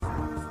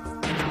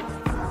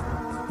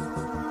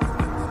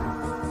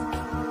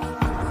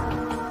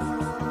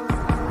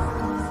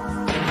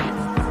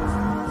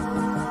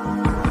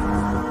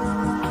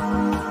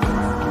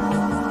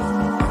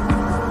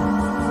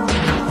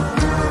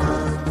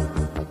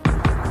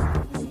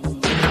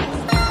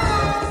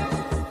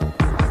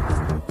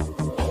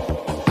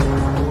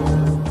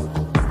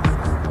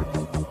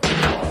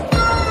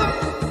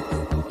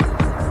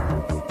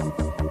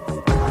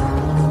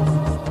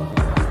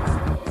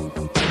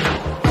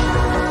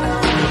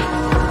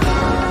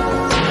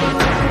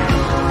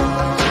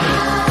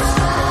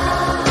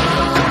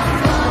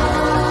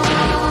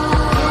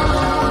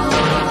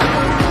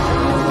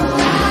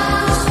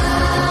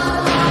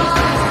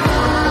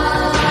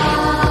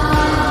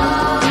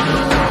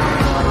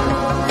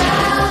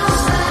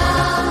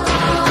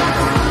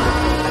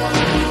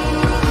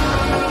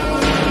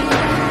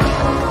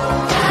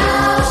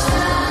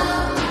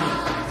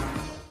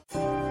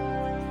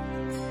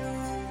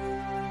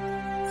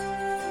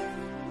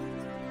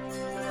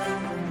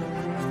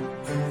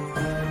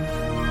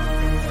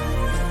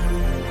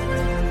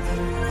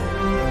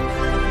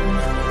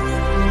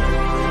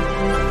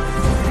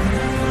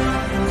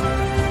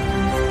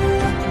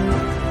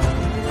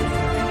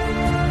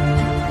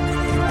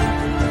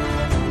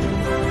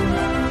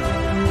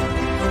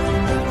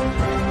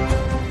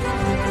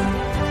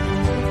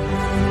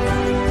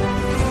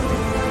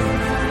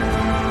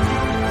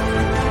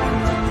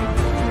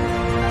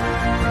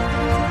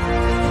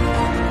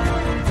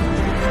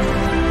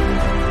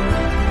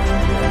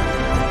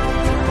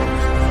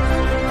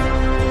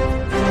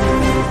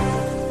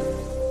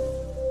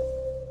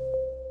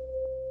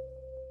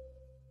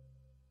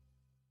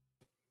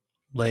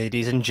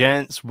Ladies and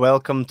gents,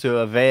 welcome to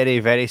a very,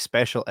 very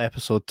special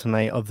episode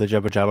tonight of the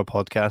Jibber Jabber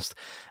podcast.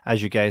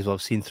 As you guys will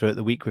have seen throughout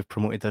the week, we've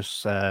promoted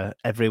this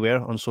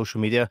everywhere on social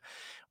media.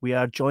 We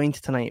are joined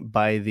tonight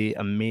by the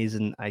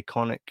amazing,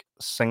 iconic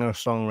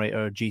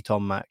singer-songwriter G.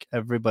 Tom Mac.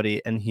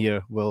 Everybody in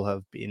here will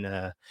have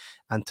been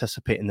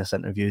anticipating this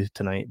interview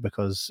tonight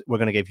because we're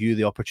going to give you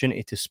the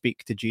opportunity to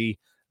speak to G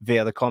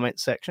via the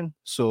comments section.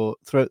 So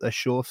throughout this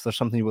show, if there's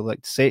something you would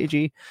like to say to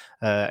G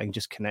and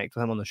just connect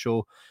with him on the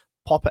show,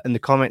 pop it in the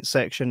comments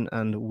section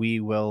and we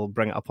will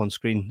bring it up on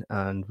screen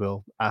and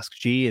we'll ask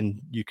G, and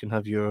you can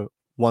have your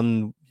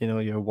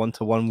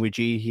one-to-one with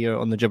G here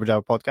on the Jibber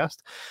Jabber podcast.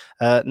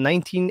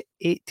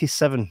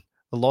 1987,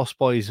 the Lost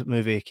Boys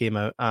movie came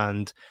out,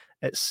 and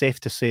it's safe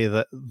to say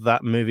that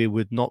that movie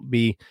would not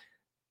be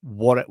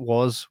what it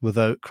was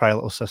without Cry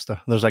Little Sister.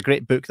 There's a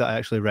great book that I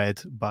actually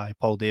read by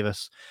Paul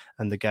Davis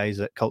and the guys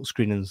at Cult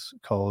Screenings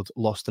called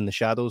Lost in the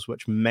Shadows,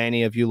 which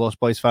many of you Lost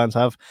Boys fans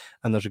have,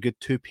 and there's a good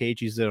 2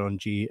 pages there on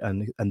G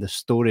and the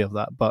story of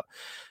that, but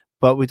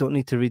we don't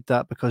need to read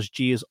that because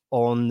G is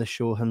on the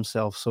show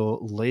himself. So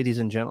ladies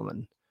and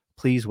gentlemen,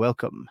 please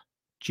welcome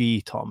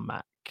G. Tom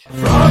Mac. A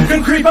frog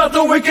can creep out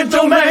the wicked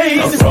domain.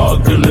 A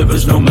frog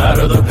delivers no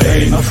matter the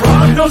pain. A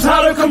frog knows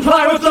how to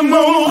comply with the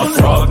moon. A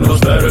frog knows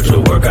better to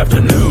work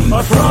afternoon.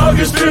 A frog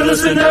is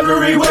fearless in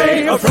every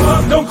way. A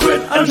frog don't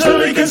quit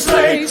until he can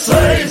slay.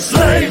 Slay,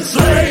 slay,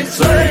 slay,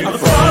 slay. A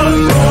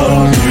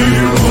frog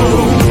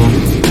hero.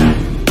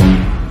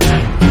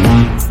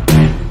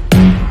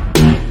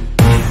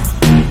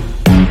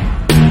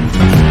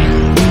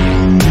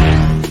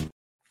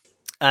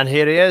 And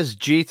here he is,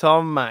 G.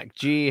 Tom Mac.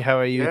 G, how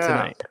are you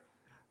tonight?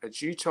 A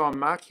G. Tom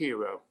Mac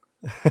hero.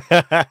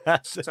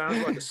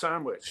 Sounds like a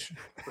sandwich.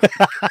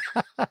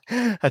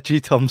 A G.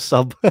 Tom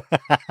sub.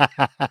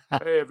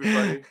 Hey,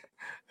 everybody.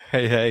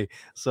 Hey.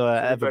 So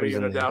everybody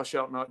in a thou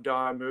shalt not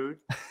die mood.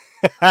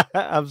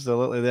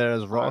 Absolutely. There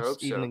is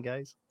Ross. Evening,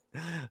 guys.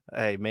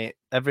 Hey, mate.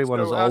 Everyone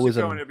is always how's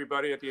it going,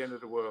 everybody, at the end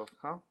of the world,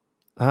 huh?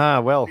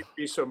 Well.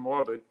 Be so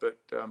morbid, but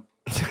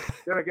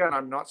then again,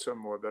 I'm not so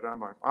morbid,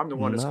 am I? I'm the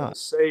one that's going to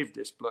save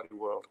this bloody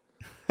world.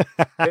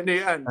 In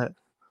the end,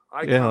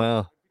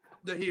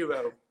 the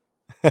hero.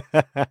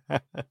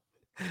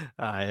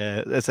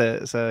 It's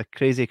a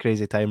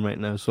crazy time right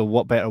now. So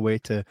what better way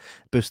to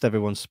boost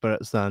everyone's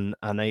spirits than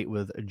a night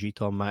with G.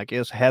 Tom Mac?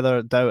 Here's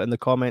Heather Dow in the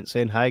comments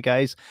saying, hi,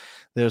 guys.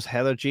 There's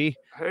Heather G.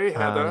 Hey,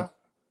 Heather.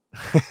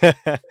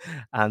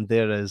 And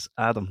there is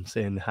Adam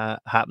saying,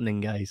 happening,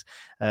 guys.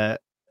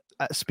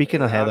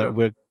 Speaking of Heather,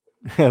 Adam.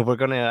 we're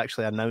going to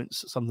actually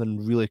announce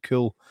something really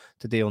cool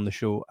today on the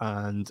show,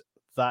 and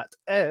that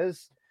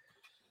is,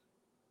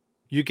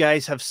 you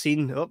guys have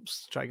seen.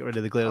 Oops, try to get rid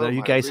of the glare there.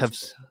 You guys have,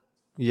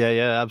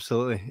 yeah,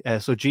 absolutely.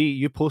 So G,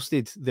 you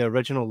posted the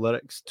original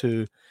lyrics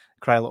to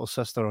 "Cry Little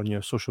Sister" on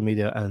your social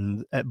media,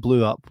 and it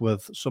blew up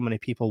with so many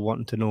people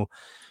wanting to know,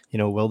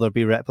 will there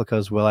be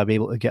replicas? Will I be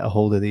able to get a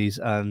hold of these?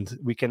 And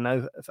we can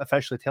now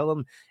officially tell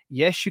them,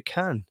 yes, you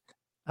can.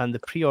 And the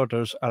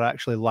pre-orders are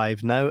actually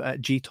live now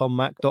at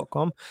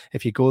gtommac.com.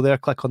 If you go there,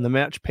 click on the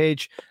merch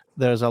page,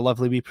 there's a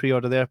lovely wee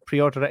pre-order there.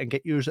 Pre-order it and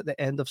get yours at the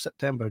end of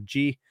September.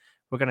 G,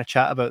 we're going to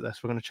chat about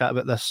this. We're going to chat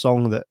about this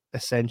song that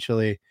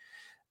essentially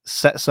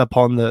sits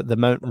upon the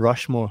Mount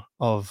Rushmore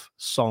of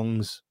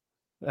songs.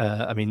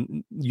 I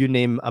mean, you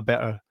name a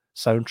better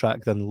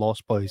soundtrack than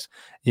Lost Boys.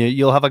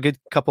 You'll have a good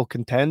couple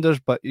contenders,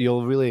 but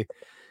you'll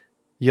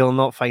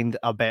not find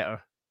a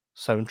better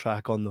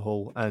soundtrack on the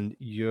whole, and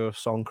your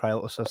song "Cry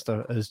Little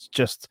Sister" is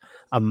just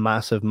a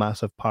massive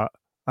part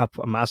of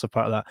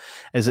that.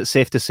 Is it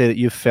safe to say that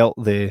you've felt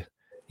the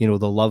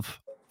love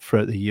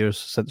throughout the years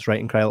since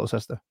writing "Cry Little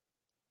Sister"?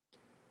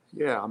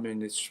 Yeah, I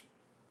mean,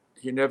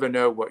 you never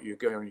know what you're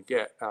going to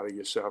get out of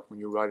yourself when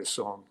you write a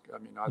song. I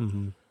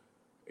mean,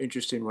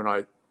 interesting, when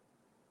I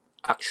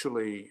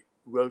actually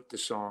wrote the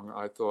song,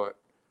 I thought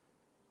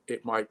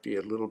it might be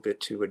a little bit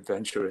too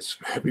adventurous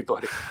for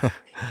everybody.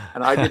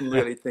 And I didn't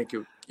really think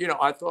it,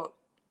 I thought,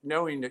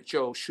 knowing that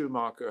Joel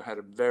Schumacher had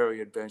a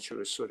very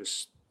adventurous sort of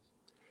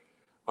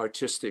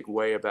artistic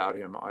way about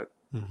him, I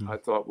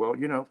thought, well,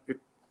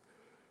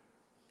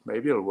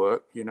 maybe it'll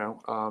work, it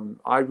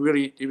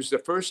was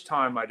the first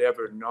time I'd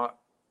ever not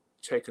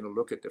taken a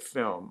look at the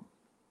film.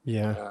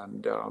 Yeah.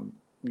 And,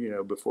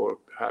 before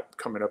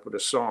coming up with a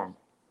song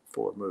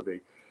for a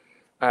movie.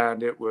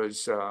 And it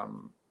was,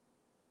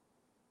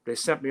 they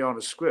sent me on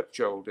a script,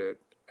 Joel did.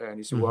 And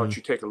he said, why don't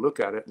you take a look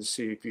at it and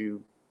see if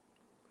you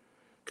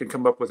can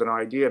come up with an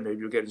idea. Maybe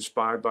you'll get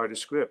inspired by the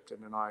script.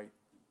 And then I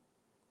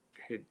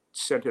had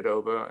sent it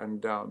over,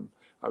 and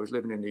I was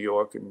living in New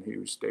York, and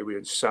they were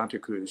in Santa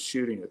Cruz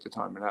shooting at the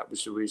time. And that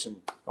was the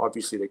reason.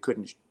 Obviously, they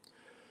couldn't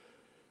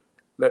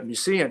let me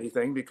see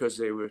anything because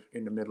they were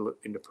in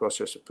the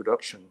process of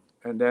production.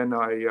 And then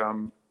I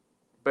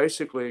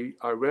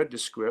read the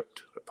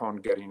script upon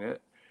getting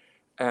it.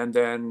 And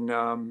then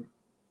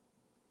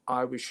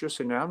I was just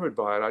enamored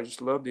by it. I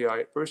just loved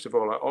first of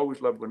all, I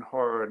always loved when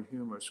horror and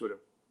humor sort of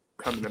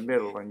come in the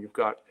middle, and you've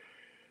got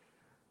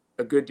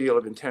a good deal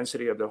of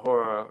intensity of the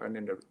horror and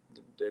then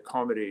the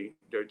comedy,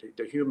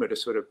 the humor to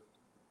sort of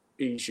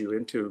ease you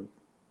into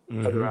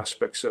other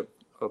aspects of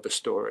a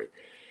story.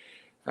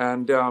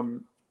 And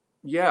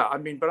yeah, I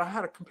mean, but I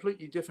had a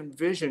completely different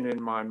vision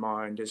in my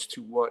mind as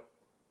to what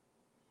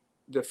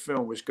the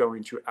film was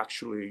going to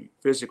actually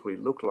physically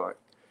look like.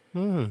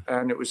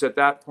 And it was at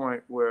that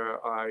point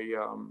where I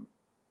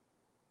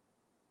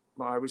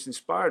was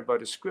inspired by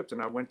the script,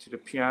 and I went to the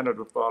piano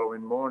the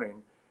following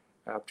morning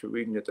after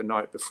reading it the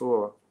night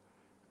before.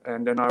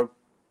 And then I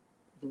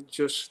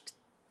just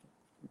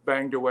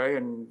banged away,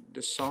 and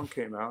this song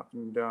came out,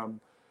 and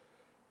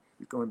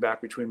going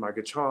back between my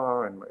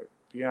guitar and my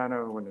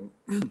piano,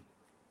 and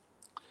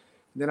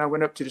then I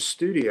went up to the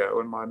studio,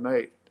 and my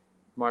mate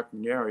Mike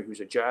Manieri, who's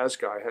a jazz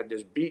guy, had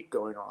this beat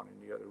going on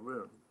in the other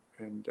room,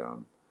 and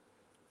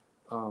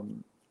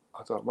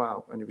I thought,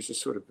 wow, and it was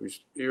just sort of this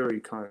eerie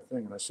kind of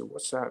thing, and I said,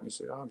 what's that? And he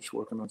said, oh, I'm just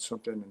working on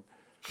something, and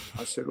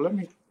I said,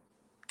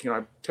 can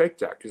I take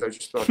that? Because I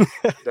just thought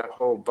that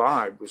whole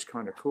vibe was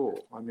kind of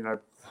cool. I mean, I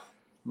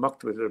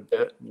mucked with it a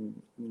bit,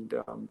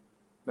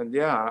 and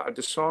yeah,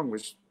 the song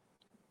was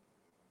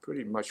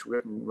pretty much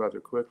written rather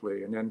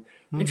quickly. And then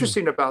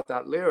interesting about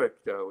that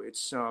lyric, though,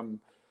 it's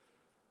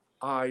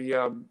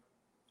I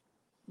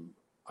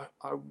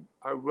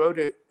wrote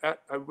it at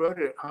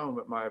home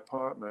at my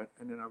apartment,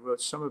 and then I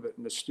wrote some of it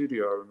in the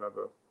studio, I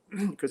remember,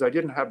 because I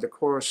didn't have the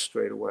chorus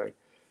straight away.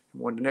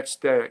 And when the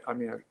next day, I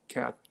think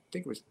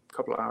it was a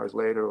couple of hours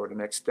later or the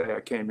next day,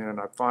 I came in and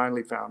I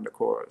finally found the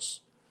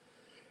chorus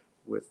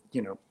with,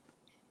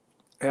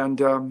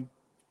 and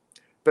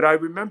but I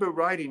remember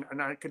writing,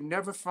 and I could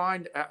never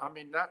find,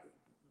 that,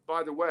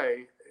 by the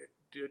way,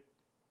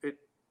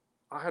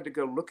 I had to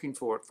go looking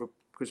for it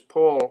because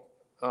Paul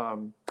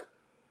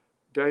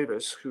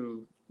Davis,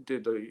 who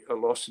did the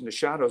Lost in the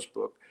Shadows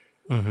book,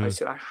 I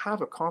said, I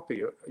have a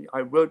copy.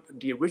 I wrote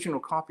the original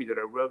copy that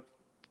I wrote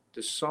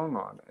the song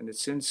on, and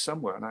it's in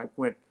somewhere. And I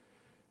went,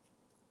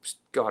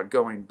 God,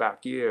 going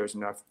back years,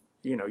 and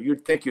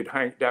you'd think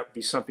that would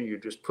be something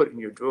you'd just put in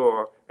your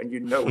drawer, and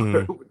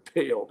where it would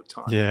be all the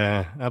time.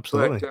 Yeah,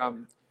 absolutely. But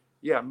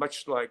yeah,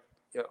 much like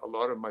a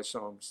lot of my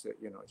songs, that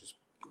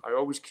I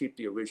always keep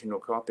the original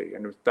copy.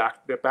 And it was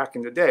back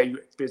in the day, you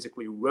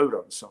physically wrote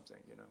on something.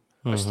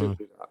 I still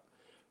do that.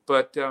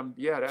 But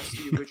yeah, that's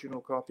the original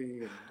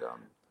copy, and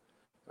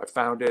I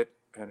found it,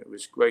 and it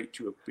was great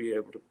to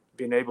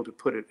been able to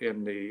put it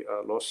in the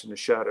Lost in the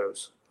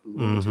Shadows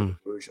limited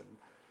version.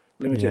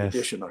 Limited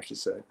edition, I should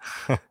say.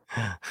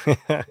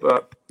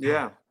 But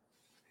yeah.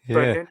 But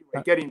anyway,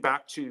 getting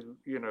back to,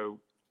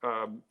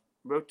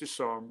 wrote the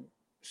song,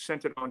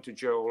 sent it on to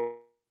Joel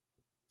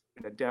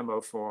in a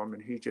demo form,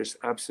 and he just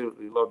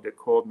absolutely loved it.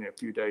 Called me a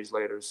few days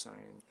later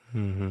saying,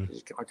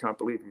 I can't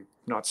believe you've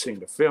not seen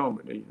the film,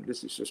 and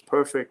this is just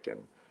perfect.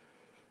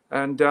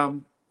 And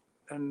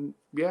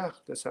yeah,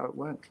 that's how it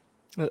went.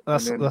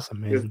 That's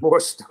amazing.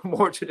 There's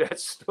more to that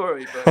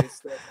story, but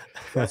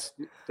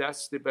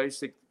that's the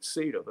basic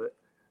seed of it.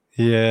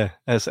 Yeah,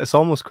 it's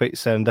almost quite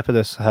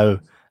serendipitous how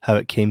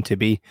it came to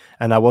be.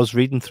 And I was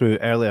reading through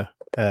earlier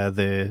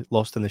the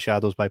Lost in the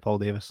Shadows by Paul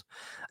Davis,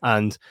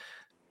 and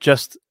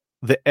just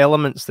the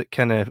elements that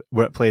kind of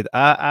were played.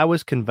 I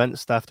was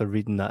convinced after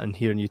reading that and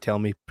hearing you tell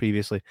me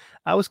previously,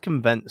 I was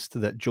convinced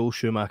that Joel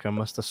Schumacher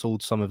must have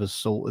sold some of his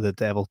soul to the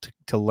devil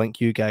to link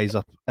you guys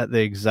up at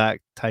the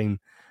exact time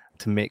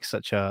to make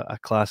such a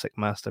classic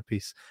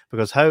masterpiece.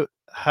 Because how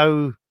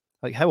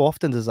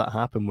often does that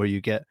happen where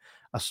you get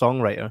a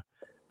songwriter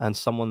and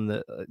someone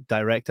that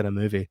directed a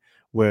movie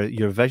where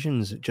your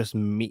visions just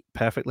meet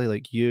perfectly,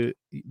 like the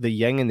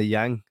yin and the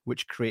yang,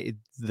 which created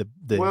the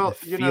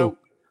feel,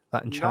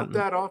 that enchantment.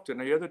 Not that often.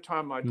 The other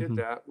time I did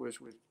that was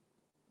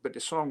but the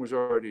song was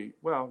already,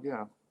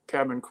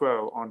 Cameron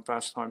Crowe on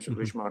Fast Times at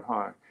Ridgemont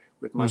High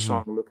with my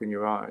song Look in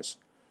Your Eyes.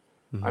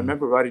 I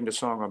remember writing the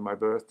song on my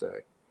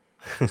birthday.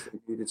 I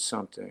needed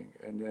something,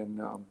 and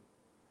then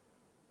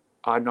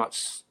I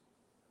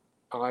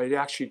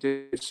actually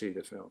did see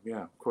the film.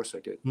 Yeah, of course I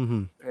did.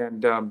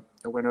 And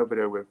I went over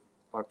there with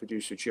my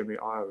producer Jimmy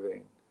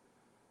Iovine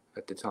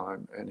at the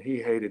time, and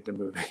he hated the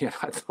movie. And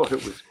I thought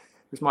it was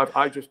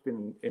I'd just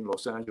been in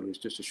Los Angeles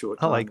just a short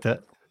time. I liked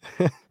it.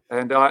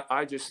 And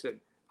I just said,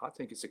 I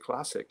think it's a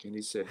classic. And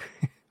he said,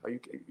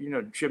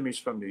 Jimmy's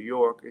from New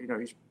York.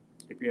 If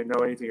you know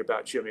anything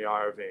about Jimmy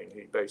Iovine,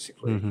 he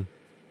basically.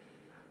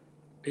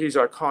 He's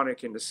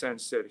iconic in the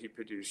sense that he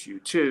produced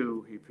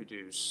U2, he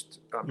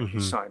produced,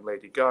 he signed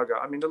Lady Gaga.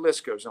 I mean, the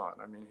list goes on.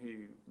 I mean,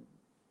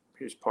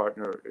 his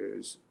partner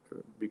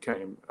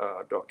became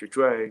Dr.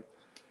 Dre,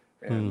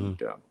 and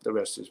the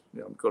rest is,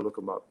 go look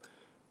him up.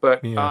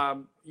 But,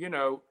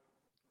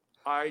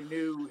 I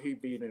knew he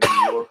being a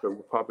New Yorker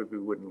probably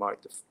wouldn't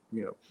like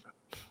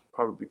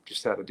probably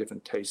just had a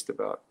different taste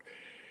about,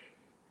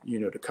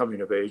 the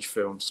coming of age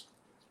films.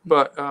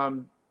 But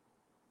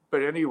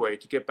anyway,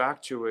 to get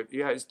back to it,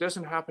 it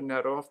doesn't happen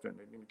that often.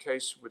 In the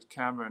case with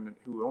Cameron,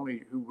 who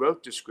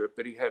wrote the script,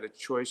 but he had a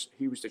choice.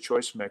 He was the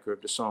choice maker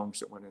of the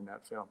songs that went in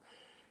that film,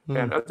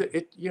 and that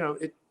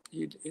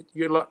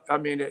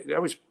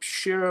was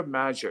sheer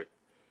magic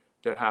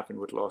that happened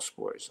with Lost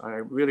Boys. I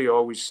really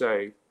always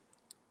say,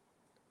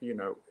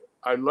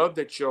 I love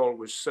that Joel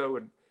was so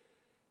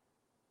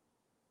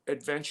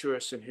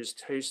adventurous in his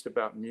taste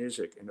about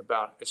music and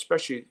about,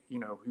 especially, you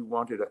know, he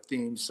wanted a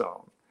theme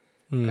song.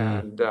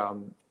 And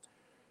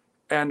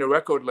the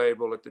record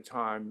label at the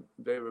time,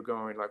 they were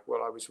going like,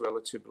 well, I was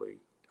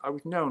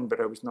known, but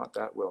I was not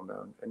that well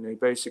known. And they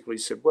basically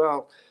said,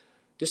 well,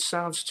 this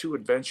sounds too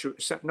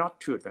adventurous, not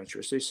too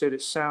adventurous. They said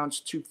it sounds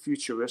too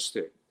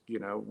futuristic. You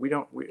know, we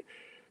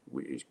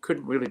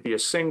couldn't really be a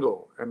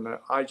single. And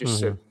I just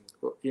said,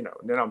 well, you know,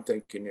 and then I'm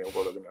thinking, you know,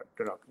 well,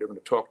 they're going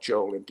to talk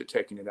Joel into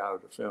taking it out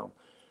of the film.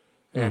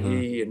 And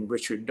he and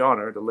Richard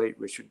Donner, the late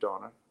Richard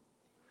Donner,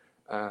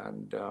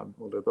 and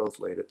well, they're both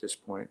late at this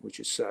point,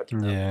 which is sad to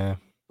know. Yeah.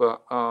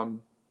 But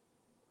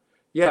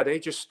yeah, they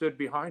just stood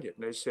behind it,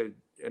 and they said,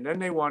 and then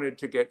they wanted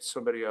to get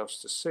somebody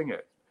else to sing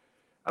it,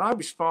 and I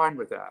was fine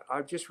with that.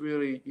 I just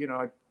really, you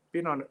know,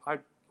 I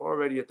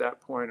already at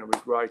that point I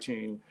was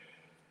writing.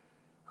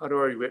 I'd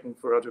already written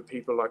for other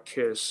people like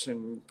Kiss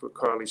and for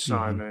Carly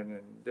Simon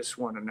and this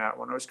one and that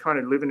one. I was kind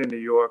of living in New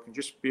York and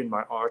just being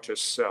my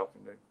artist self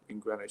in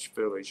Greenwich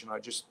Village. And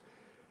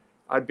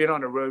I'd been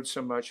on the road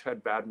so much,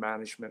 had bad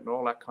management and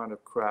all that kind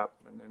of crap.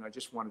 And then I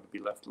just wanted to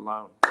be left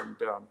alone. And,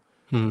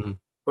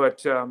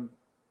 but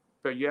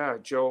yeah,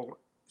 Joel,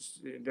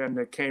 then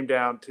it came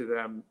down to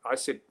them. I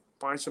said,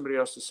 find somebody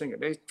else to sing it.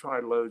 They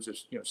tried loads of,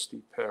 you know,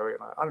 Steve Perry.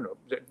 And I don't know.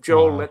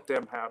 Joel let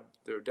them have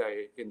their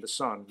day in the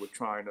sun with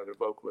trying other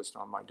vocalists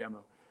on my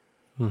demo.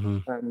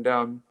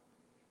 And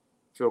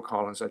Phil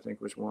Collins, I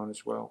think, was one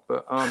as well.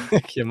 But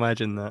can you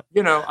imagine that?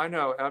 You know, I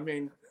know. I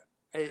mean,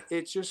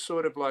 it's just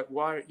sort of like,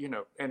 why, you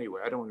know,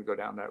 anyway, I don't want to go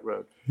down that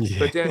road. Yeah.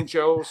 But then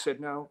Joel said,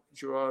 no,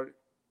 Gerard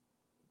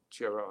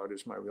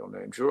is my real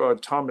name,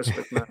 Gerard Thomas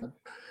McMahon.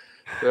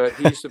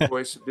 He's the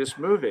voice of this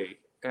movie.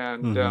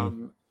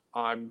 And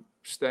I'm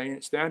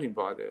standing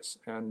by this.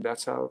 And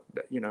that's how,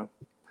 you know,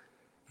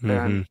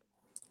 and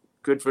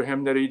good for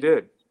him that he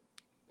did.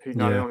 He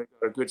not only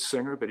got a good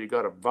singer, but he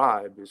got a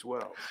vibe as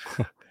well.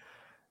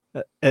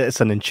 It's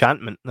an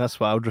enchantment. That's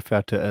what I would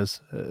refer to it as.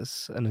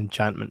 It's an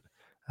enchantment,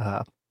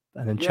 an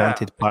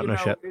enchanted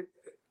partnership. You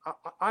know,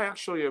 I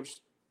actually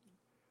was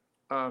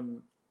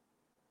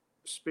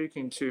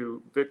speaking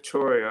to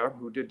Victoria,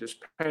 who did this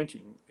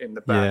painting in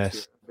the back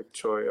here.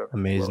 Victoria.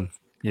 Amazing.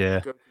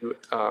 Yeah.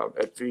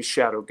 At V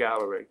Shadow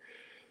Gallery.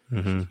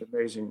 She's an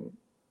amazing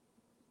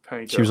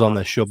painter. She was on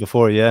this show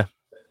before, yeah.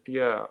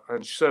 Yeah,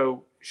 and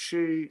so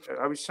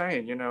I was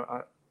saying, you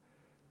know,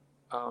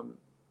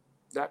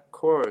 that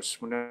chorus,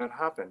 when that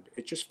happened,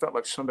 it just felt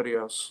like somebody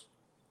else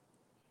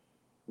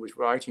was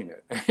writing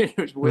it. It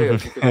was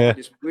weird because I had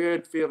this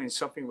weird feeling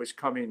something was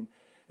coming. And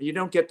you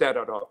don't get that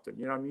often.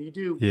 You know, I mean, you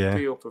do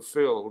feel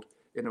fulfilled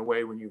in a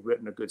way when you've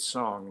written a good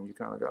song and you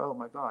kind of go, oh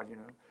my God, you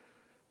know.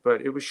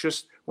 But it was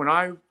just, when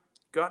I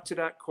got to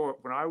that chorus,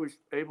 when I was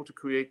able to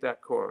create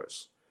that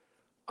chorus,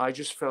 I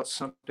just felt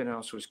something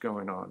else was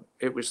going on.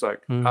 It was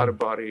like out of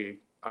body.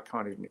 I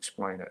can't even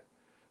explain it,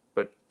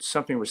 but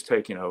something was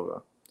taking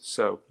over.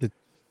 So,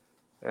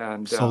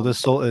 sold his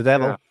soul to the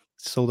devil.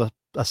 Sold a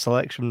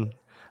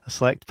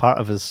select part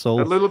of his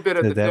soul. A little bit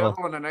of the devil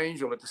and an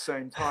angel at the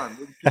same time.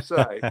 Wouldn't you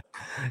say?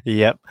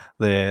 Yep,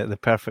 the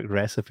perfect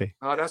recipe.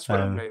 Oh, that's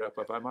what I'm made up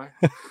of, am I?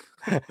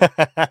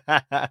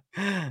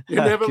 You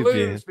never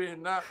lose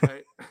being that,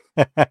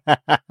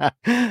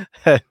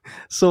 mate.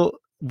 So,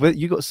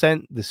 you got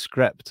sent the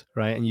script,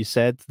 right? And you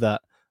said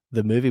that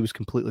the movie was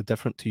completely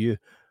different to you.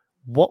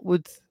 What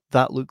would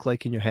that look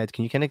like in your head?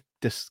 Can you kind of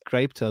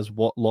describe to us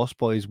what Lost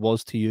Boys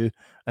was to you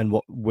and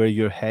where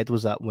your head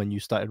was at when you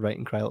started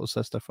writing Cry Little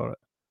Sister for it?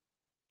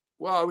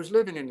 Well, I was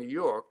living in New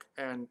York,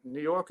 and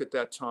New York at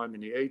that time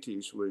in the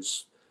 80s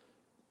was,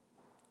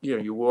 you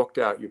know, you walked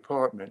out your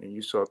apartment and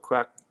you saw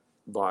crack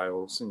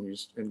vials and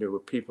there were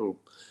people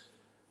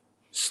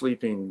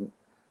sleeping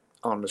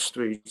on the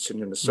streets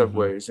and in the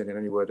subways and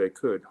anywhere they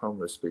could,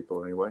 homeless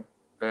people anyway.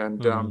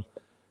 And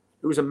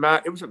it was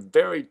a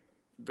very,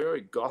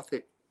 very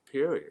gothic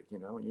period, you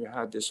know, and you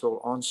had this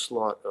whole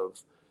onslaught of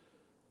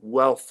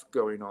wealth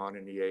going on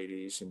in the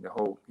 80s and the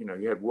whole, you know,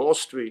 you had Wall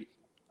Street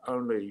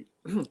only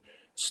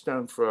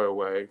stone throw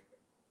away,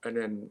 and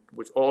then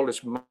with all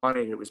this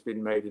money that was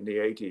being made in the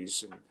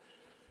 80s, and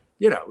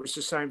you know, it was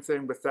the same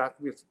thing with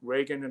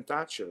Reagan and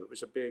Thatcher. It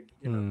was a big,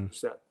 you know, it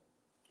was that,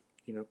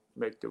 you know,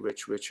 make the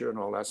rich richer and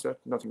all that stuff.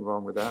 Nothing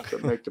wrong with that,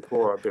 but make the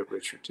poor a bit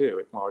richer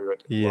too. While you're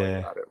at the worry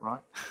about it,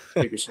 right?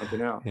 Figure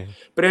something out.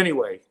 But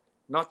anyway,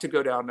 not to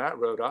go down that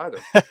road either.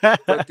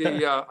 But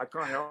I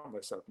can't help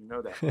myself. You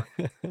know that.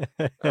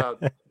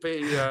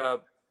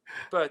 Right?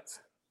 But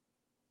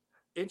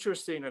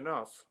interesting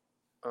enough,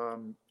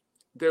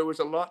 there was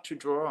a lot to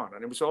draw on,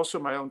 and it was also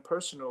my own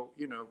personal,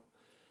 you know,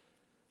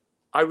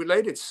 I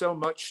related so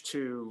much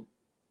to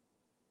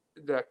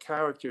that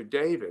character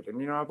David,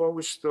 and you know, I've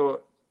always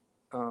thought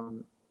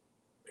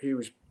he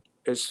was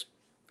as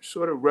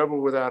sort of rebel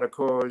without a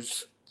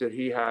cause that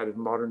he had in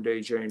modern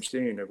day James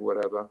Dean or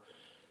whatever,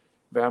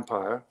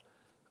 vampire.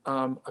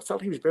 I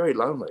felt he was very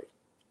lonely,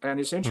 and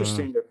it's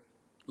interesting that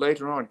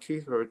later on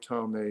Keith Hurd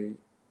told me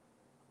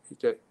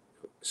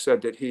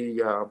said that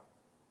he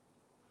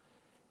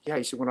yeah,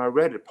 he said, when I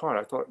read it part,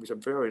 I thought it was a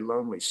very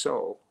lonely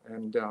soul.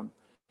 And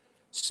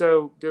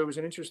so there was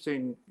an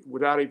interesting,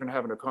 without even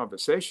having a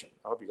conversation,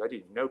 obviously I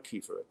didn't know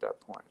Kiefer at that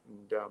point.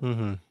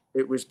 And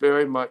it was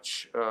very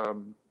much,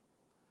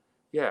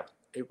 yeah,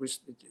 it was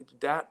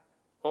that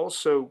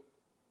also,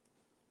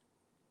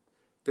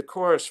 the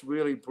chorus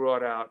really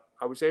brought out,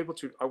 I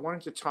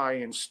wanted to tie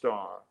in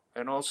Star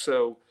and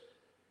also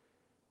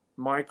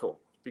Michael,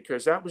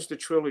 because that was the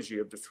trilogy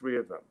of the three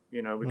of them,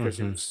 you know, because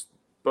it was,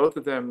 both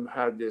of them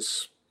had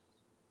this,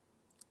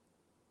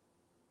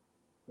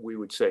 we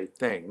would say,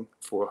 thing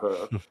for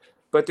her,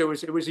 but it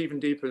was even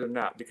deeper than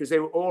that, because they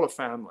were all a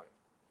family,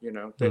 you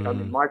know. I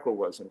mean, Michael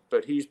wasn't,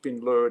 but he's been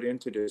lured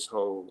into this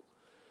whole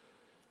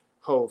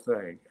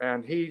thing,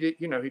 and he,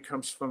 you know, he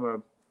comes from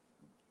a,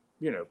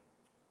 you know,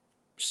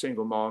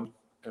 single mom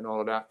and all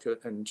of that,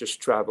 and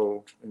just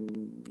traveled,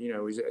 and you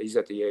know, he's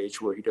at the age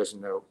where he doesn't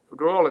know.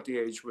 We're all at the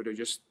age where they're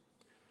just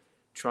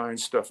trying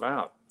stuff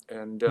out,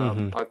 and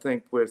I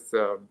think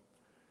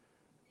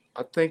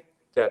I think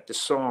that the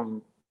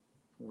song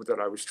that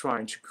I was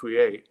trying to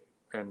create,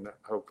 and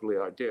hopefully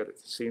I did, it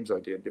seems I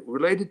did, it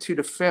related to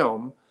the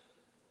film,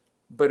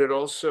 but it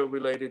also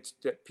related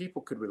that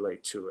people could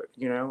relate to it,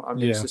 you know. I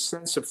mean, it's a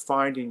sense of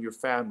finding your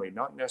family,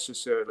 not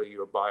necessarily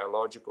your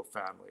biological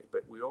family,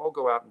 but we all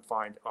go out and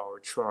find our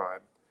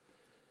tribe.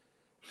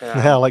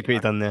 I like what you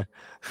done there.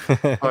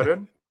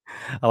 Pardon?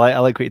 I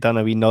like what you done,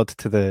 a wee nod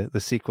to the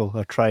sequel,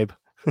 or Tribe.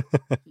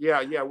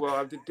 Yeah, well,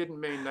 I didn't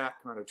mean that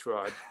kind of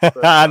tribe.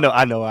 But, I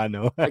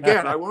know.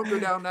 Again, I won't go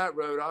down that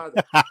road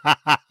either.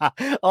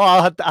 Oh,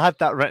 I had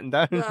that written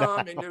down. No,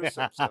 I mean, there was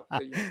some stuff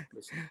that, you know,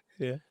 listen,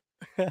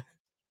 yeah.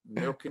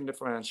 Milking the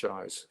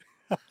franchise.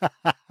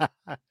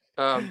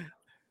 Yeah,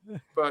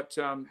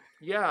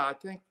 I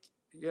think,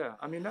 yeah,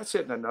 I mean, that's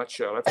it in a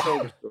nutshell. I've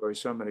told the story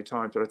so many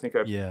times, but I think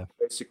I've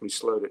basically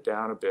slowed it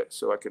down a bit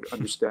so I could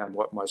understand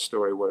what my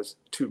story was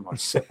to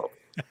myself.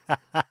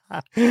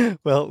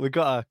 Well, we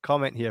got a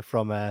comment here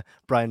from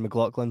Brian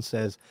McLaughlin,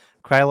 says,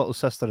 Cry Little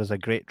Sister is a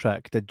great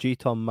track. Did G.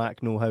 Tom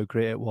Mac know how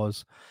great it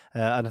was?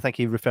 And I think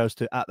he refers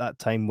to, at that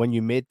time, when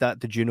you made that,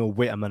 did you know,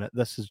 wait a minute,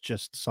 this is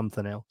just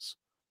something else?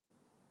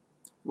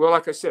 Well,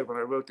 like I said, when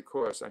I wrote the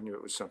chorus, I knew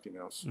it was something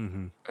else.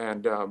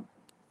 And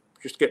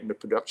just getting the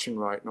production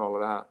right and all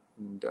of that.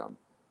 And,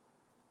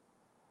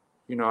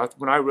 you know,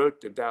 when I wrote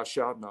the Thou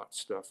Shalt Not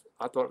stuff,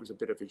 I thought it was a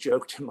bit of a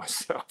joke to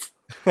myself.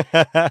 And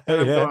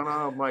I'm going,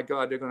 oh my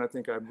God, they're going to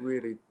think I've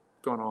really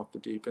gone off the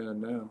deep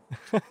end now.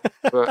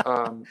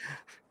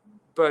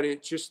 But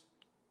it just,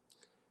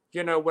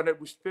 you know, when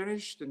it was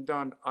finished and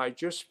done, I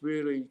just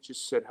really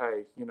just said,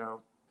 hey, you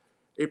know,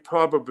 it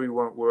probably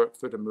won't work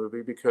for the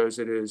movie because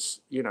it is,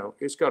 you know,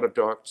 it's got a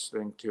dark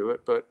thing to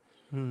it. But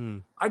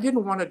I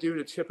didn't want to do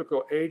the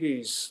typical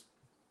 80s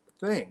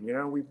thing. You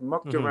know, we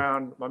mucked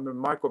around. I mean,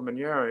 Michael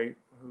Manieri,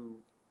 who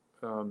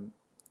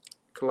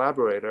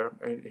collaborator,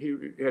 and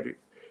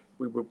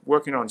we were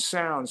working on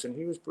sounds, and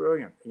he was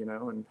brilliant, you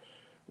know, and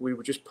we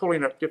were just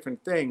pulling up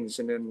different things.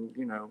 And then,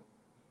 you know,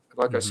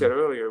 like I said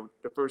earlier,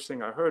 the first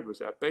thing I heard was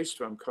that bass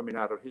drum coming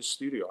out of his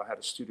studio. I had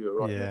a studio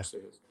right next to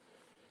his.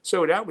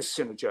 So that was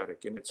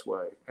synergetic in its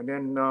way. And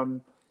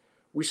then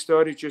we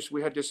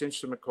had this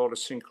instrument called a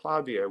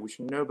synclavier, which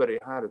nobody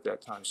had at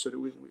that time.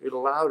 So it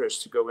allowed us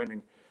to go in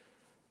and,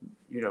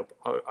 you know,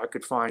 I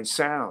could find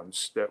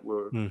sounds that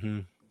were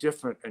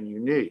different and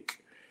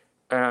unique.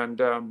 And,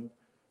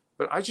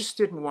 but I just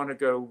didn't want to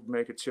go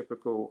make a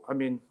typical, I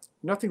mean,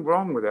 nothing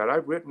wrong with that.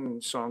 I've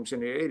written songs in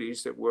the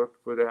 80s that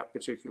worked for that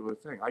particular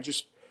thing.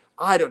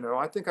 I don't know.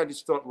 I think I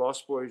just thought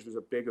Lost Boys was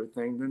a bigger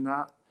thing than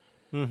that,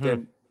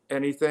 than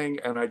anything.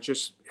 And I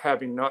just,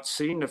 having not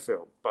seen the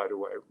film, by the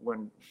way,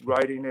 when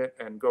writing it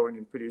and going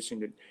and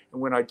producing it,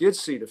 and when I did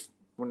see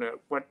when I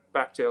went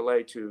back to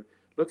LA to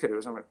look at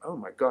it, I'm like, oh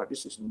my God,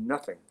 this is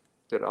nothing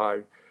that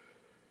I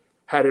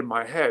had in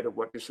my head of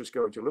what this was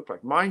going to look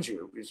like. Mind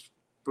you, it's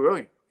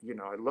brilliant. You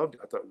know, I loved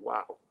it. I thought,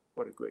 wow,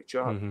 what a great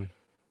job.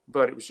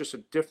 But it was just a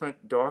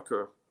different,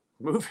 darker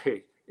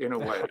movie in a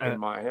way in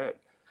my head.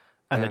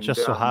 And it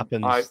just so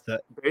happens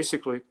that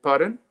basically,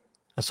 pardon?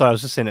 Sorry, I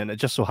was just saying, and it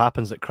just so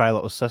happens that Cry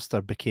Little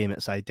Sister became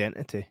its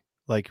identity.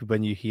 Like,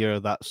 when you hear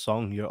that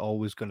song, you're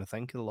always going to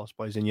think of the Lost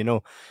Boys. And, you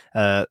know,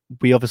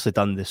 we obviously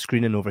done the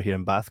screening over here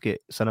in Bathgate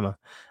Cinema.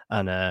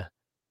 And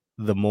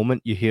the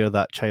moment you hear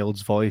that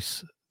child's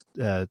voice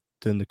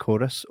doing the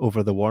chorus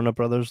over the Warner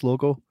Brothers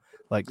logo,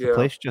 like, the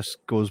place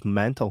just goes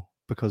mental.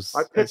 Because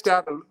I picked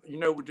out, you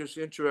know, which is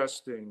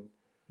interesting.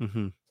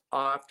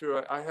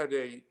 After I had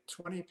a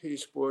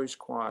 20-piece boys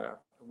choir,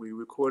 we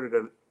recorded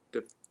at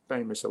the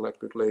famous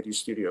Electric Lady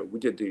studio. We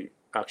did the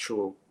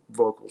actual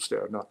vocals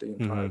there, not the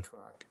entire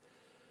track.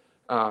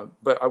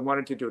 But I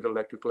wanted to do it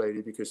Electric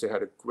Lady because they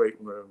had a great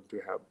room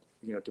to have,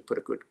 you know, to put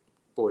a good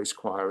boys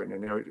choir in.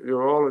 And they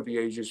were all of the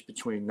ages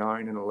between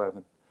 9 and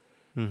 11.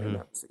 And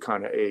that's the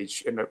kind of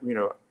age. And, you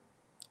know,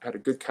 had a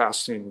good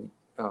casting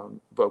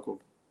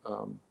vocal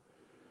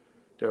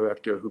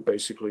director who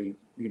basically,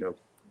 you know,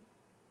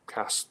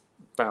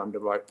 found the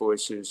right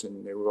voices,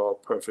 and they were all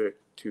perfect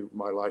to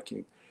my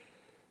liking.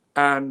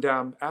 And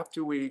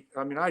after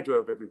I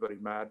drove everybody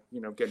mad,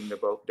 getting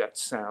that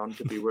sound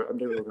to be where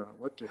they were going,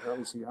 what the hell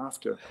is he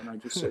after? And I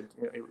just said,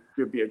 it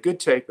would be a good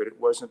take, but it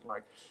wasn't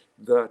like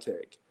the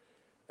take.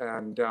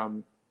 And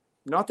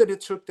not that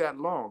it took that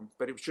long,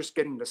 but it was just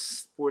getting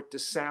for it to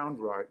sound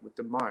right with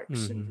the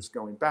mics, and just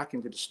going back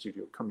into the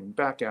studio, coming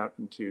back out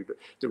into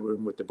the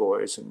room with the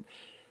boys, and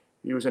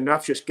it was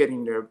enough just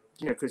getting there,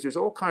 because there's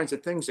all kinds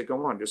of things that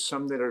go on. There's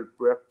some that are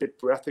a bit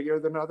breathier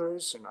than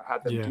others, and I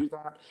had them do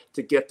that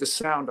to get the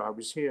sound I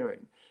was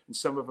hearing, and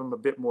some of them a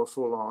bit more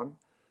full on.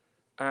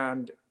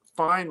 And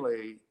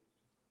finally,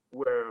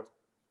 where,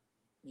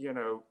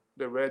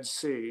 the Red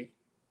Sea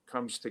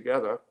comes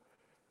together,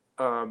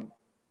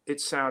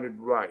 it sounded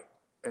right,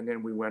 and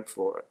then we went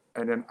for it.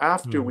 And then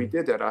after we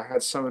did that, I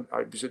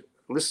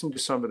listened to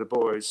some of the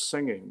boys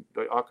singing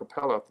the a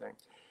cappella thing,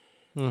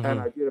 and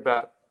I did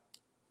about,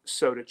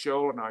 so that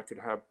Joel and I could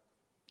have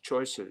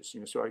choices,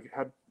 so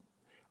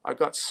I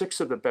got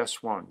 6 of the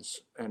best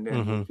ones, and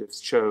then we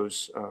just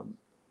chose,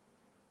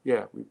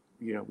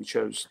 we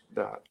chose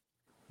that.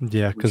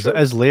 Yeah, because it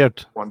is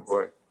layered. One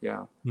boy,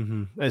 yeah.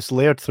 It's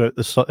layered throughout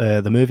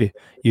the movie.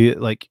 You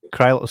like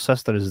Cry Little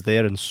Sister is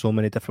there in so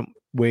many different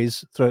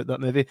ways throughout that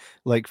movie.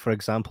 Like, for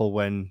example,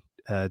 when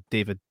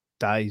David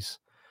dies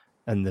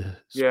and the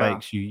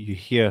spikes, you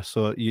hear,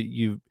 so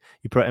you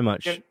pretty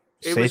much.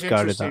 It was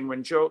interesting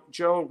when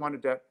Joel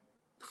wanted that.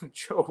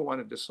 Joel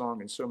wanted the song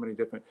in so many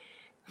different.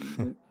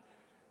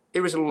 It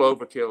was a little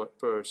overkill at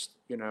first,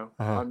 I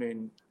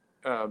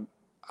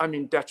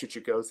mean, that's what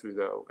you go through,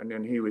 though. And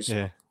then he was,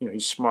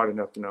 he's smart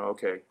enough to know,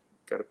 okay,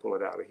 got to pull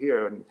it out of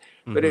here. And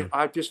but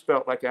I just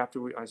felt like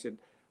after I said,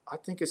 I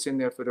think it's in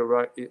there for the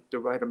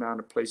right amount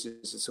of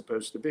places it's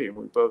supposed to be. And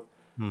we both,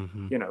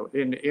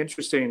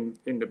 interesting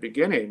in the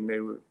beginning,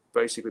 they were.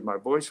 Basically, my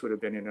voice would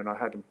have been in, and I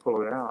had to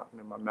pull it out. And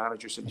then my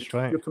manager said,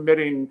 "You're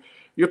committing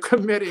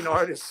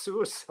artist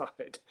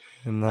suicide."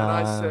 And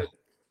I said,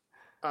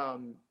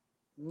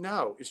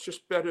 "No, it's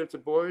just better if the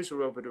boys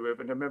are over the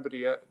river." And I remember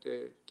the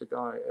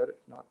guy, I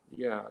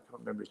can't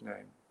remember his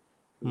name,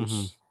 who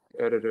was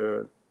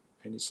editor,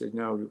 and he said,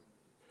 "No."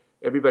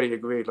 Everybody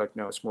agreed, like,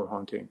 "No, it's more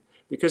haunting,"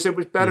 because it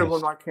was better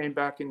when I came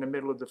back in the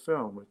middle of the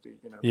film with the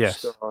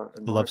star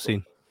and the love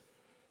scene,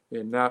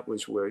 and that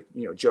was where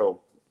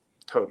Joe.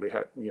 Totally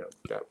had,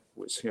 that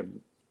was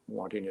him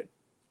wanting it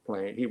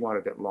playing. He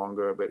wanted it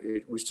longer, but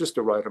it was just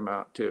the right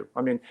amount too.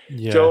 I mean,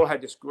 Joel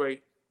had this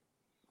great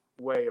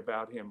way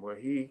about him where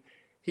he's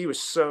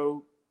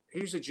a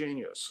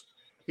genius.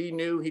 He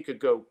knew he could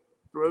go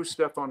throw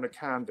stuff on the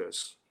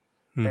canvas,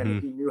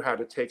 and he knew how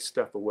to take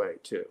stuff away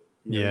too.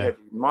 He had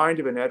the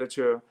mind of an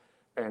editor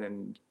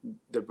and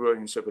the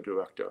brilliance of a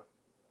director.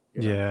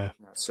 In that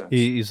sense.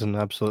 He's an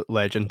absolute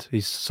legend.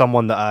 He's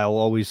someone that I'll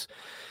always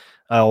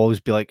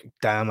be like,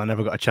 damn, I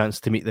never got a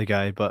chance to meet the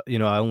guy, but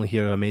I only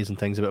hear amazing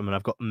things about him, and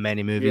I've got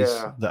many movies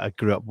that I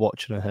grew up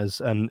watching of his,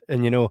 and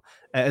it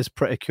is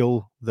pretty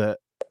cool that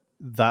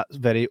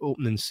very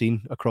opening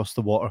scene across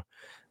the water,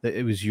 that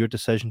it was your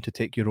decision to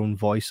take your own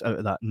voice out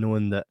of that,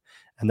 knowing that,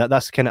 and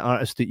that's the kind of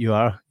artist that you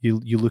are.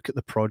 You look at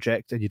the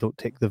project and you don't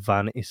take the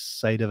vanity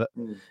side of it.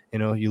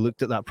 You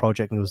looked at that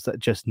project and it was that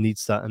just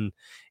needs that, and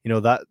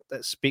that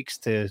speaks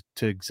to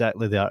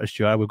exactly the artist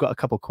you are. We've got a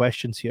couple of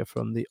questions here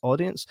from the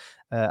audience.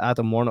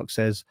 Adam Warnock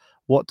says,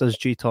 "What does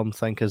G-Tom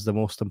think is the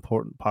most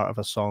important part of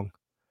a song?"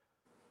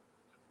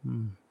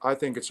 I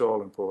think it's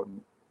all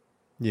important.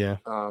 Yeah.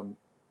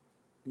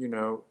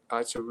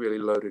 That's a really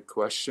loaded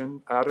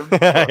question, Adam.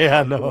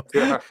 Yeah, no.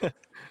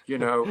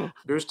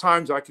 There's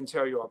times I can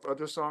tell you of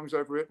other songs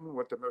I've written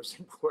what the most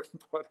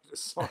important part of the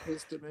song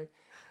is to me.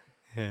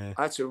 Yeah.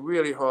 That's a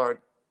really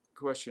hard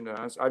question to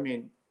answer. I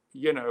mean,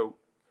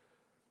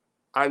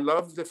 I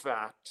love the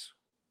fact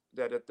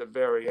that at the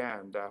very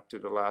end, after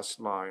the last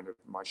line of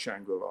My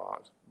Shangri-La,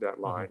 that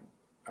line,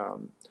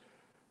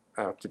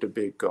 after the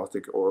big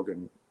Gothic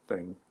organ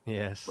thing,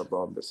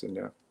 Bombus in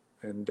there,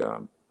 and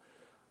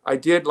I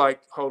did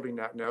like holding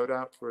that note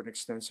out for an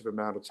extensive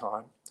amount of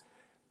time,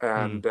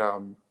 and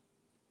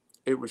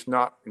it was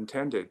not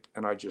intended,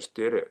 and I just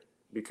did it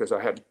because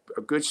I had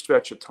a good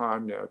stretch of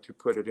time now to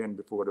put it in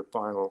before the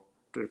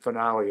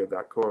finale of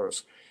that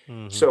chorus.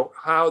 So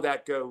how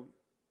that go,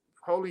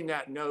 holding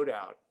that note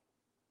out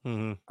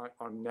on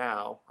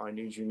Now, I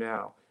Need You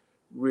Now,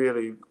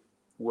 really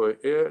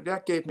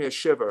that gave me a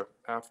shiver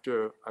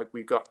after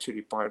we got to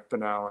the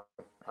finale.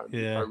 I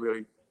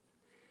really.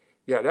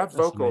 Yeah, that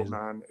vocal,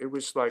 man, it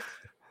was like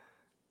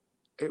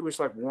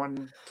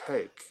one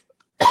take,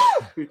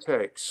 2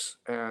 takes,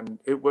 and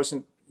it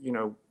wasn't,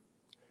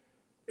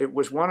 it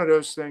was one of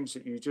those things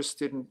that you just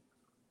didn't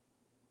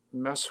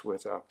mess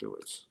with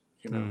afterwards,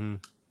 And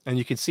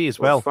you can see as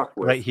well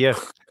right here.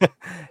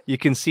 You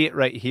can see it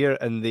right here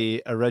in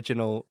the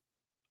original.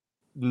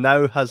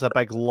 Now has a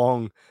big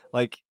long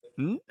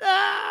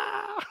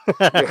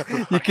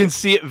you can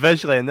see it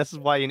visually, and this is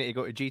why you need to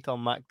go to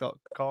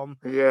gtommac.com.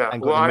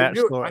 And go to merch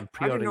store and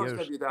pre-order yours. I didn't know it was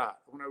going to be that.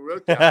 When I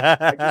wrote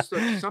that, I just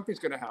thought something's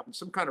going to happen.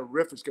 Some kind of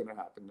riff is going to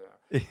happen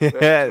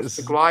there.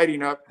 The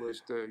gliding up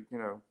was the,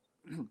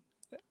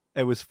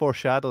 It was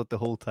foreshadowed the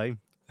whole time.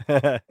 We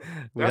That's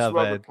have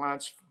Robert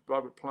Plant's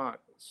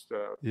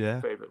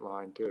yeah, favorite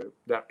line too.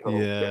 That whole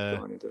kept yeah,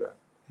 going into that.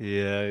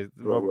 yeah.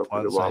 Grew Robert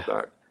up with a Plant's while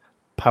a back.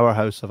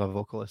 powerhouse of a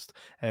vocalist.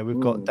 We've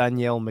got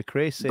Danielle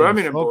McRae saying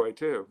Birmingham boy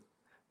too.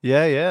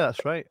 Yeah,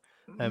 that's right.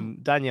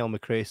 Danielle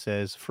McRae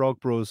says Frog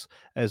Bros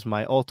is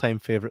my all-time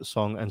favorite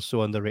song and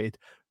so underrated.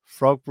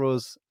 Frog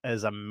Bros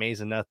is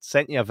amazing. I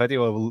sent you a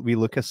video of wee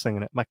Lucas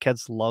singing it. My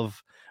kids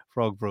love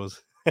Frog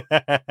Bros.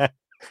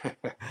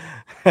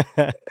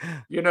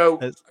 You know,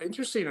 It's-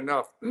 interesting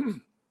enough,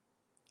 it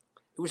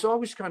was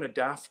always kind of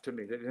daft to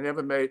me that they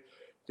never made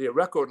the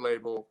record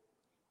label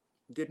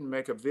didn't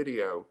make a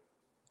video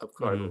of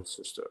Cry Little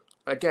Sister.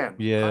 Again,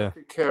 I yeah.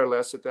 could care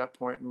less at that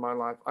point in my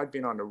life. I'd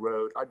been on the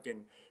road. I'd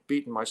been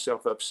beating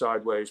myself up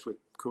sideways with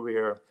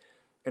career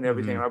and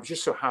everything. And I was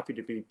just so happy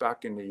to be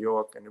back in New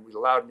York, and it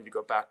allowed me to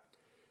go back.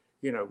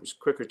 You know, it was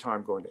quicker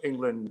time going to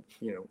England,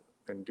 you know,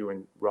 and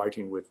doing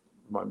writing with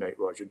my mate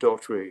Roger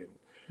Daltrey and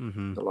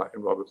and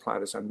Robert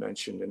Plant, as I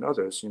mentioned, and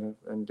others, you know.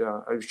 And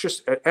I was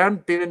just,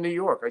 and being in New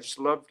York, I just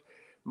loved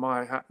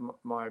my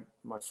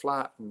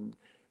flat and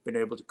been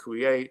able to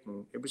create,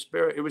 and it was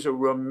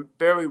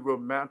very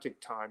romantic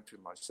time to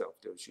myself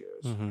those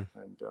years.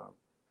 And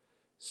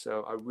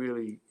so I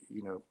really,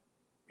 you know,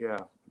 yeah,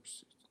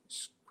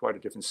 it's quite a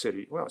different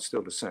city. Well, it's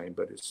still the same,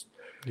 but it's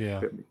a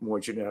bit more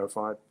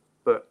generified.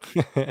 But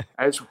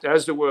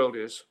as the world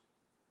is.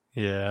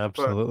 Yeah,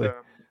 absolutely.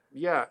 But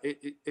yeah,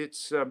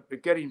 it's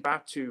getting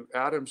back to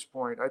Adam's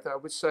point. I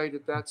would say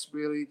that's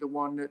really the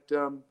one that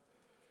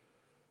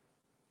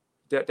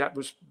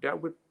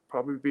that would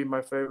probably be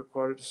my favorite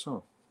part of the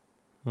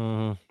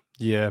song.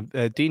 Yeah,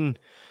 Dean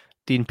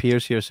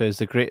Pierce here says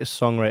the greatest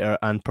songwriter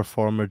and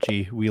performer.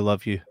 G, we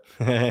love you.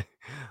 I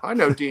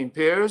know Dean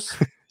Pierce.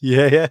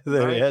 Yeah,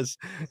 there he is.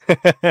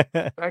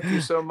 Thank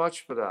you so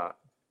much for that.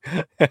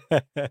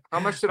 How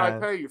much did I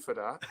pay you for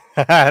that?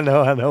 I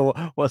know.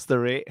 What's the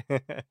rate?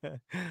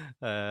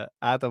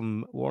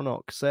 Adam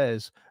Warnock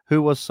says,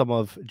 who was some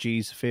of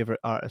G's favorite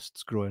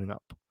artists growing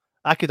up?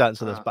 I could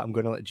answer this, but I'm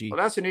going to let G.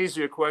 Well, that's an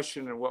easier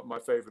question than what my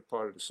favorite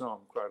part of the song,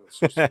 Cry Little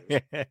Sister,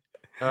 is.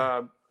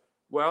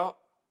 Well,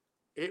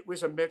 it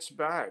was a mixed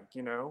bag,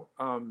 you know.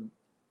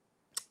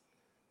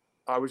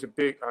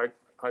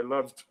 I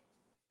loved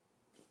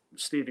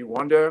Stevie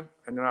Wonder,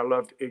 and then I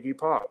loved Iggy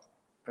Pop,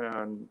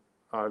 and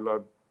I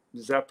loved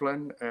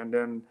Zeppelin, and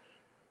then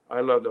I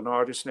loved an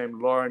artist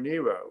named Laura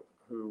Nyro,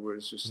 who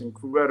was this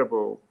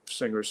incredible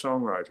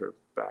singer-songwriter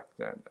back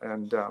then,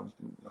 and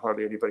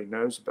hardly anybody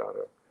knows about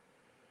her.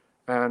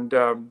 And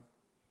I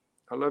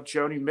loved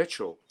Joni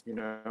Mitchell, you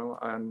know,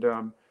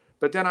 and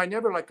but then I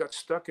never got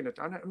stuck in it.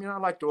 I mean, I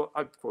liked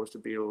of course the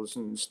Beatles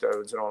and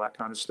Stones and all that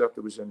kind of stuff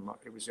that was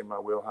in my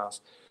wheelhouse.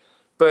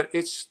 But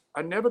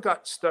I never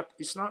got stuck.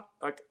 It's not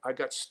like I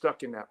got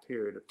stuck in that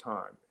period of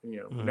time.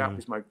 You know, that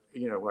was my,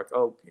 you know,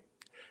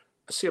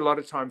 I see a lot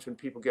of times when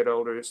people get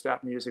older, it's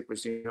that music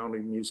was the only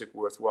music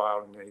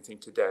worthwhile, and anything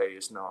today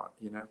is not,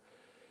 you know.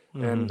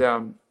 And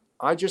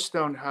I just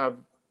don't have.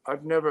 I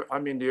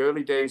mean, the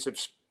early days of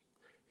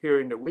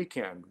hearing The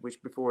Weeknd,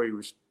 which before he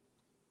was,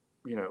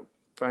 you know,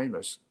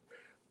 famous,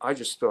 I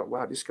just thought,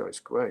 wow, this guy's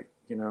great,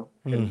 you know.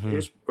 And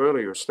his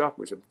earlier stuff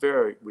was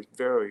very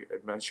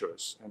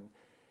adventurous, and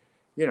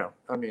you know,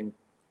 I mean,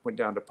 went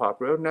down to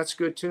pop road, and that's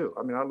good too.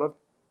 I mean, I love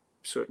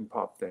certain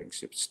pop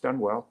things if it's done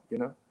well, you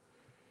know.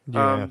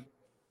 Yeah.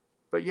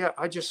 But yeah,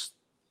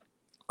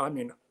 I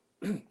mean,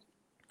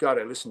 God,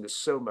 I listen to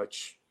so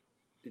much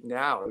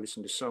now. I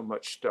listen to so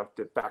much stuff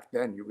that back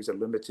then it was a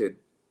limited,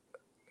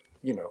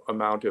 you know,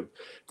 amount of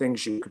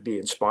things you could be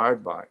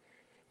inspired by.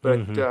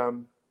 But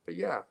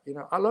yeah, you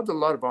know, I loved a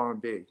lot of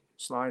R&B,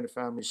 Sly and the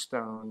Family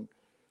Stone,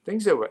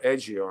 things that were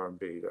edgy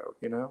R&B though,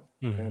 you know,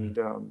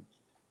 and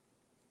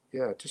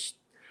yeah, just,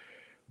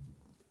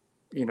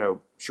 you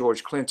know,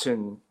 George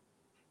Clinton,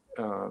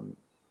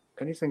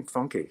 anything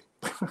funky.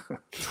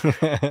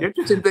 The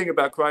interesting thing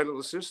about Cry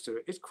Little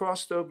Sister, it's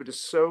crossed over to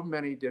so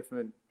many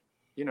different,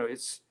 you know,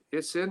 it's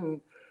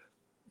in,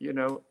 you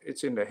know,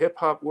 it's in the hip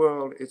hop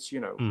world. It's,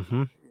 you know,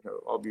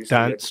 obviously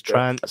dance,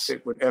 trance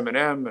with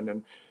Eminem, and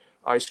then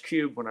Ice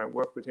Cube when I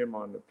worked with him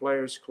on the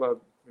Players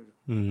Club,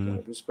 one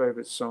of his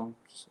favorite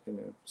songs, you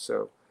know.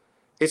 So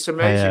it's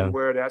amazing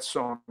where that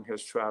song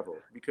has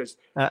traveled, because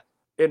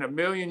in a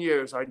million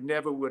years I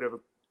never would have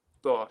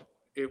thought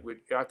it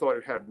would. I thought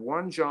it had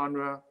one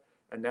genre,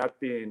 and that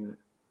being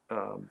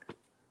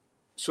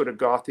sort of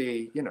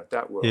gothy, you know,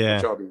 that world,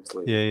 which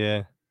obviously.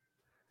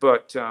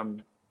 But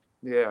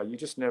yeah, you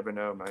just never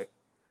know, mate.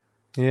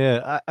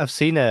 Yeah, I've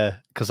seen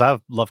because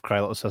I've loved Cry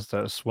Little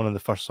Sister. It's one of the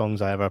first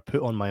songs I ever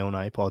put on my own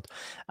iPod,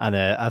 and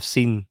I've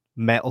seen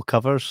metal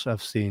covers,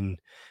 I've seen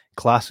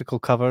classical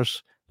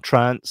covers,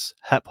 trance,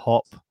 hip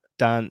hop,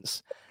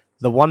 dance.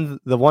 The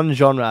one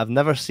genre I've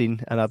never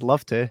seen, and I'd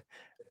love to,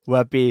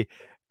 would be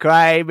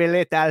Cry me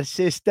little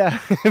sister.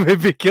 It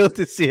would be cool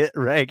to see it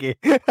reggae.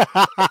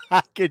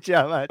 Could you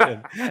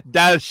imagine?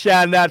 Thou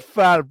shalt not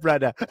fall,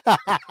 brother.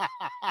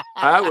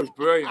 That was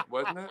brilliant,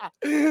 wasn't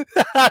it?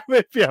 That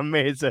would be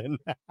amazing.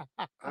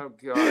 Oh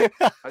God,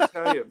 I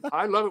tell you,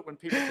 I love it when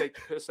people take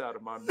the piss out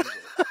of my music.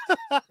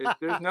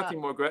 There's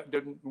nothing more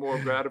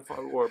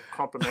gratifying or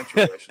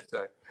complimentary, I should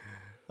say.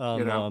 Oh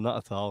no, not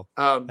at all.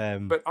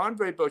 But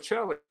Andre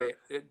Bocelli,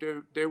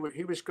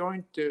 he was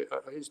going to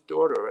his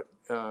daughter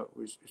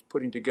was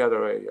putting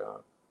together a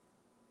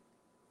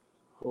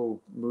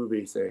whole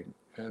movie thing,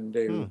 and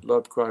they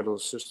loved Cry Little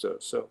Sister.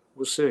 So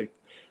we'll see.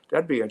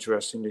 That'd be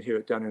interesting to hear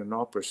it done in an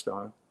opera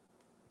style.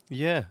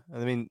 Yeah, I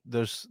mean,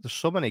 there's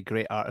so many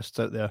great artists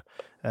out there.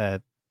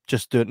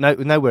 Just do it now.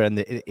 Now we're in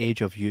the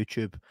age of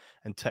YouTube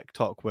and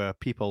TikTok, where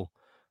people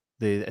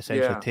they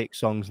essentially take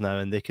songs now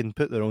and they can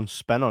put their own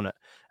spin on it.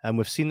 And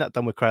we've seen that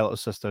done with Cry Little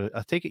Sister.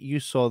 I take it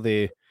you saw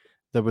there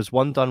was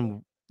one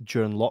done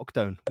during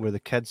lockdown where the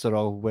kids are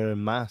all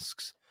wearing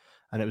masks,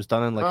 and it was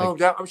done in like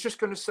I was just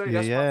going to say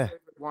that's my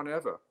favorite one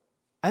ever.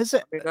 Is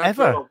it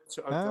ever? Girl,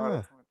 I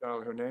can't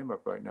dial her name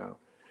up right now.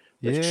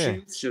 But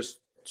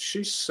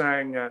she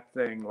sang that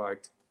thing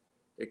like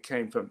it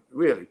came from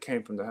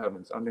the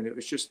heavens. I mean, it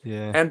was just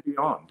and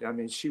beyond. I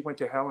mean, she went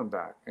to hell and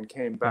back and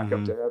came back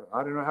up to heaven.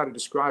 I don't know how to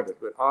describe it,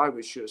 but I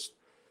was just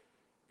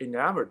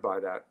enamored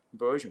by that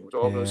version with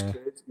all those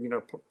kids,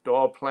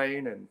 all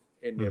playing and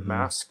in their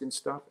masks and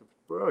stuff. It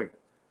was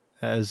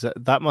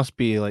brilliant. That must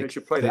be like you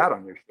should play that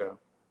on your show.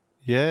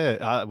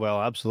 Yeah,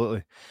 well,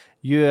 absolutely.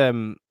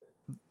 You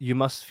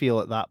must feel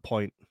at that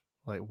point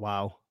like,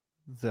 wow.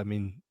 I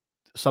mean,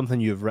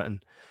 something you've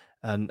written,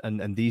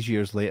 and these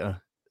years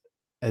later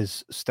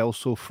is still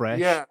so fresh.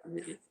 Yeah,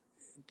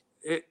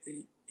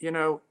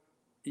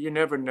 you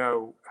never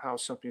know how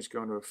something's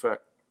going to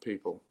affect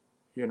people.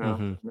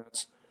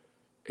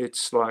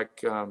 It's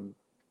like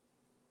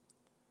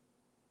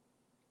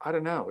I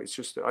don't know. It's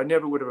just I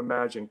never would have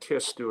imagined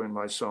Kiss doing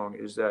my song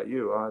 "Is That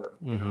You" either.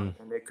 And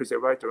because they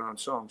write their own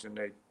songs and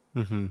they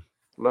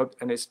love,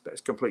 and it's a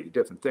completely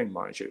different thing,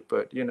 mind you.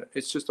 But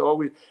it's just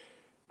always.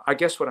 I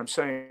guess what I'm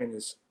saying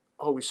is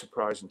always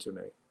surprising to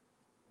me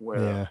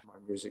where my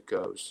music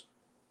goes.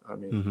 I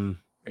mean,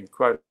 and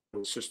Cry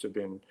Little Sister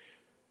being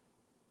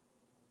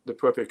the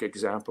perfect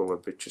example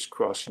of it just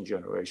crossing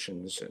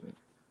generations and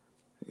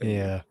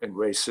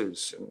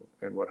races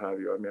and what have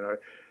you. I mean,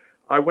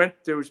 I went,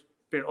 there's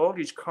been all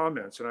these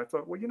comments and I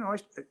thought, well,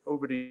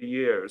 over the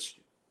years,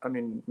 I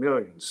mean,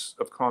 millions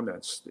of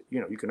comments,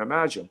 you can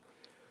imagine.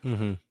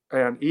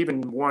 And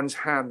even ones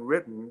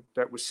handwritten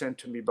that was sent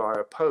to me by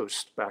a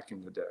post back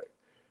in the day.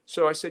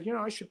 So I said,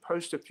 I should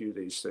post a few of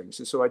these things.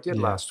 And so I did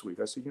last week.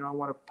 I said, I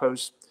want to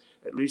post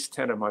at least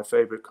 10 of my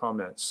favorite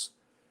comments.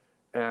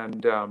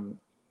 And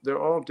they're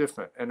all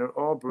different and they're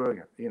all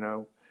brilliant,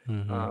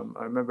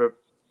 I remember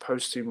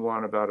posting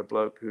one about a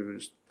bloke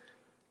who's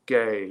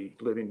gay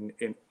living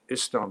in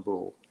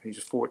Istanbul. He's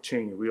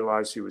 14. He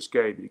realized he was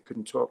gay, but he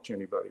couldn't talk to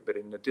anybody. But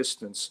in the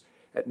distance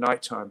at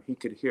nighttime, he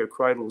could hear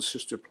Cry Little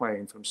Sister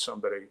playing from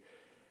somebody.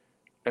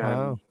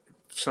 And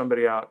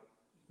somebody out,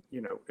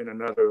 in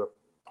another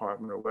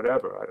apartment or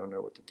whatever. I don't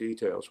know what the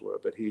details were,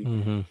 but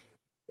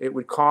it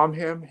would calm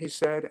him, he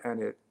said,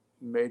 and it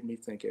made me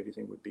think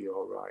everything would be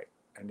all right.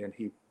 And then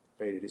he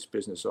made it his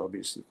business,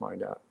 obviously, to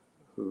find out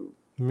who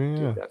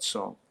did that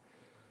song.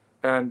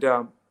 And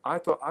I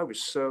thought I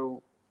was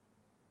so,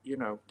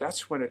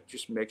 that's when it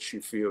just makes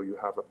you feel you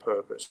have a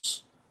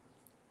purpose,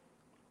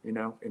 in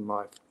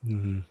life.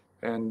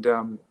 And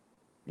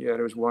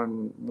there was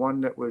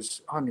one that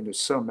was, I mean, there's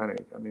so many.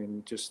 I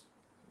mean,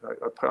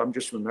 I'm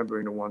just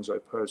remembering the ones I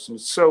posted.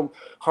 It's so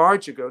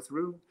hard to go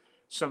through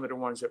some of the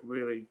ones that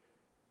really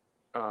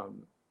are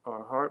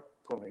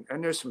heart-pulling.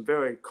 And there's some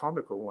very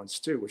comical ones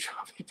too, which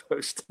I'll be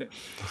posting.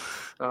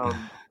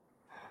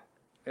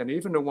 And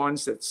even the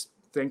ones that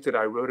think that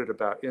I wrote it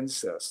about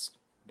incest.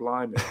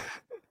 Blimey.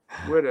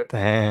 Where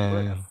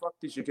the fuck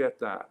did you get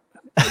that?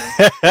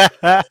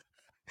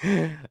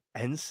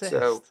 Incest.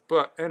 So,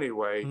 but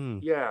anyway,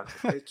 to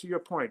your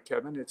point,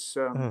 Kevin, it's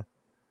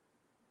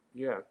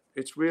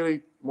it's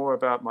really more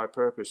about my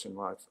purpose in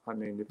life. I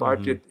mean, if I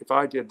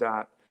did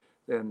that,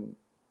 then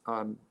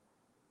I'm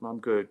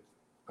good.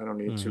 I don't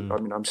need to. I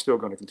mean, I'm still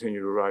going to continue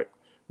to write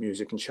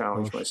music and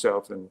challenge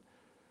myself and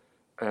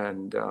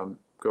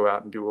go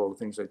out and do all the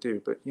things I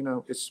do. But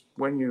it's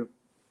when you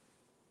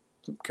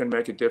can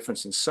make a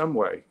difference in some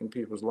way in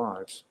people's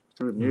lives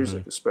through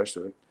music,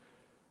 especially.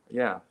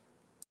 That's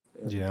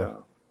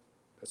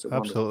a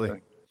wonderful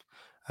thing.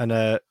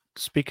 And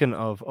speaking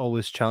of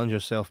always challenge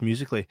yourself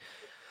musically,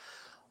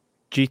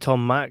 G.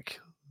 Tom Mac,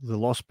 the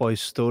Lost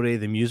Boys story,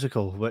 the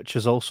musical, which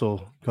is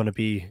also going to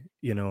be,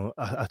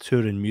 a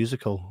touring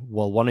musical.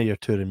 Well, one of your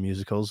touring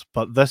musicals.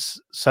 But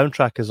this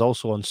soundtrack is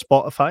also on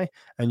Spotify,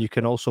 and you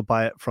can also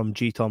buy it from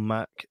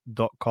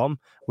gtommac.com,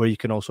 where you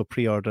can also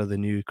pre-order the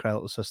new Cry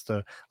Little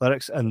Sister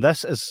lyrics. And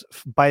this is,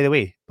 by the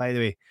way,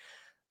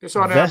 it's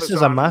on this Amazon.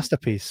 is a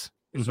masterpiece.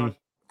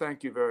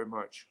 Thank you very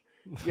much.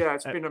 Yeah,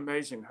 it's been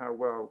amazing how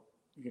well,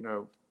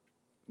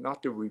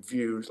 not the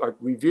reviews. Like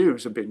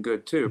reviews have been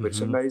good too, but it's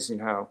Mm-hmm. amazing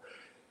how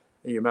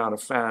the amount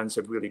of fans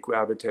have really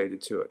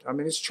gravitated to it. I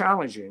mean, it's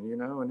challenging, you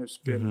know, and it's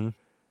been, Mm-hmm.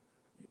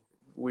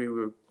 we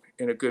were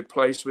in a good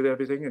place with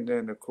everything, and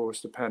then of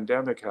course the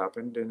pandemic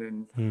happened,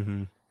 and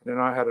Mm-hmm. then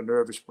I had a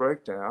nervous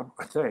breakdown,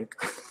 I think.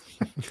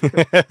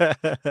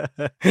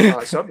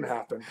 Something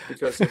happened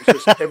because it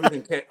was just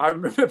everything came. I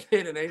remember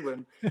being in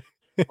England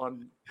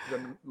on the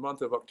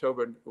months of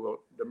October,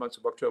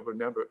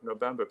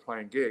 November,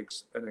 playing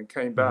gigs, and then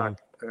came Mm-hmm.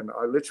 back, and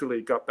I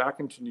literally got back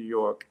into New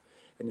York,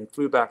 and then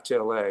flew back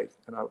to LA,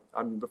 and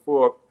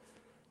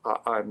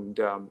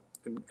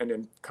and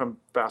then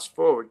fast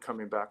forward,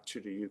 coming back to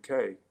the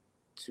UK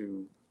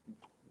to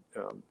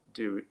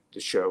do the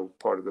show,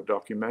 part of the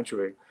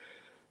documentary,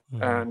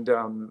 Mm-hmm. and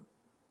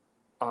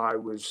I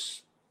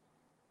was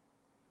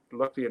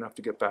lucky enough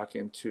to get back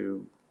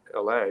into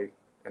LA,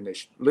 and they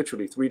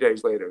literally 3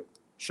 days later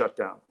shut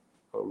down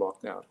or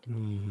locked down.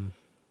 Mm-hmm.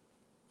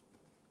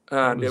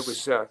 And it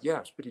was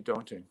it's pretty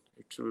daunting.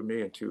 It threw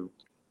me into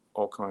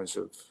all kinds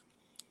of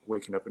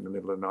waking up in the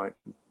middle of the night,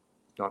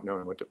 not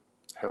knowing what the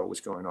hell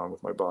was going on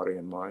with my body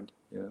and mind.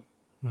 Yeah.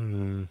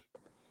 Mm-hmm.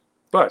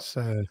 But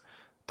So I'm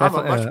a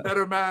definitely much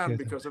better man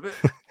because of it.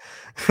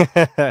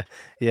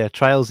 yeah,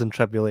 trials and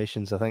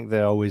tribulations. I think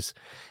they always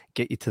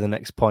get you to the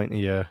next point of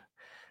your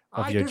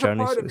There's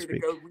journey, a part so of to me to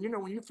speak. go, you know,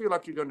 when you feel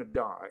like you're going to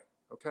die,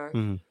 okay?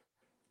 Mm-hmm.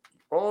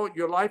 All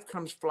your life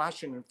comes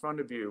flashing in front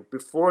of you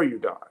before you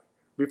die.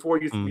 Before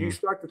you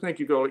start to think,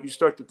 you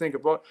start to think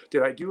about,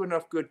 did I do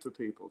enough good for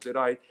people? Did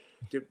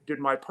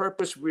my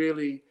purpose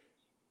really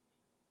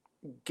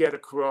get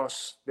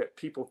across that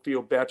people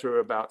feel better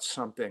about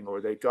something, or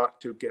they got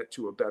to get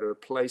to a better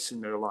place in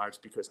their lives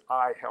because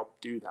I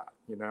helped do that,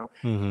 you know?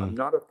 Mm-hmm. I'm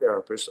not a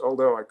therapist,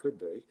 although I could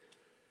be.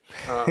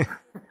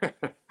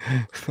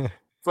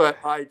 But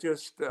I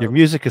just Your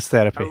music is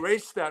therapy.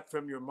 erase that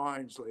from your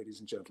minds, ladies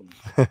and gentlemen.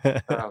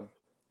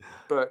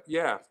 But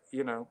yeah,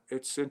 you know,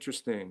 it's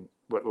interesting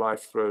what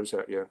life throws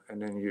at you, and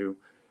then you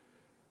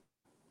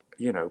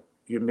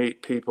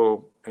meet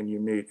people and you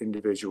meet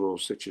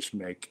individuals that just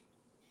make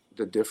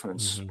the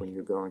difference Mm-hmm. when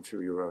you're going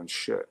through your own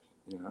shit,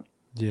 you know?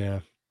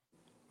 Yeah,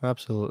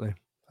 absolutely.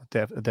 I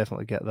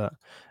definitely get that.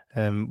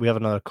 We have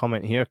another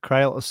comment here.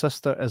 Cry Little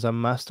Sister is a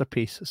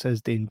masterpiece,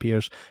 says Dane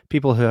Beers.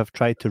 People who have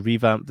tried to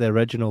revamp the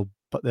original,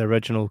 but the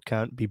original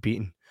can't be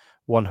beaten.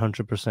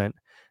 100%.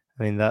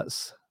 I mean,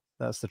 that's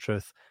the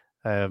truth.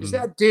 Is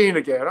that Dean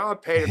again? I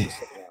paid him to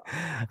say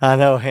that. I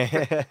know.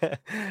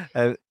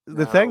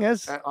 The thing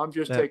is, I'm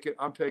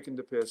taking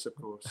the piss, of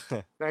course.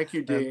 Thank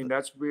you, Dean.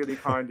 That's really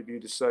kind of you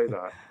to say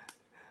that.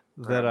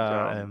 There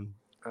are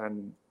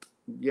and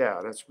yeah,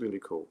 that's really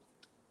cool.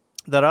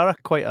 There are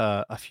quite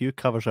a few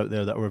covers out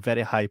there that were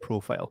very high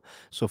profile.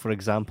 So, for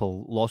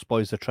example, Lost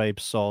Boys the Tribe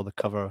saw the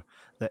cover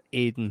that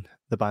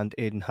the band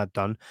Aiden had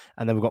done,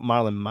 and then we've got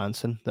Marilyn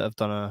Manson that have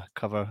done a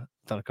cover.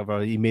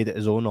 He made it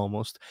his own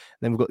almost. And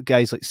then we've got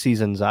guys like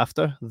Seasons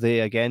After.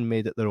 They again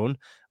made it their own.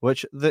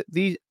 Which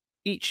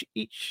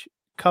each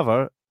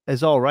cover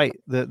is all right.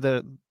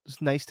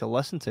 It's nice to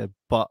listen to,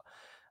 but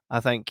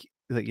I think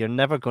that you're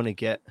never going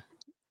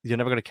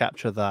to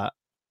capture that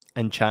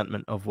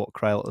enchantment of what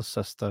Cry Little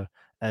Sister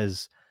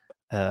is,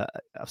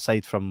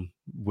 aside from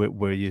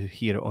where you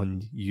hear it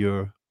on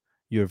your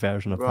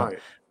version of right.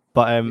 that.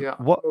 But yeah,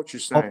 I know what you're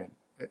saying.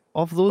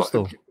 Of those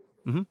though,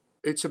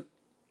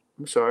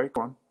 I'm sorry,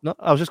 go on. No,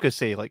 I was just going to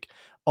say, like,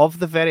 of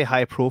the very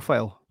high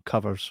profile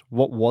covers,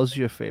 what was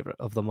your favorite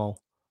of them all?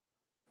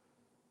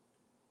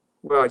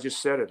 Well, I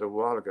just said it a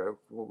while ago.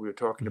 What we were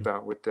talking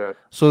about with that.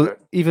 So that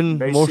even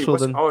Macy, more so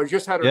than I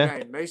just had her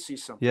name, Macy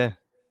something.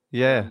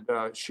 Yeah.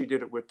 And she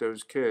did it with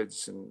those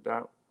kids, and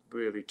that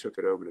really took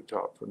it over the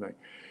top for me.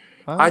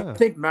 Ah. I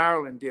think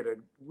Marilyn did a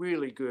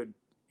really good.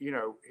 You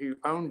know, he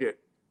owned it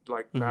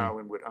like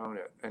Marilyn would own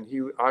it, and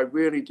I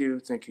really do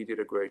think he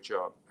did a great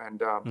job.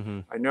 And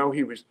I know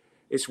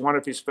it's one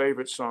of his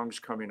favorite songs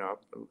coming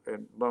up,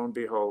 and lo and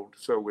behold,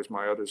 so was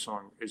my other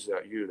song, Is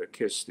That You, that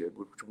Kiss did,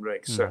 which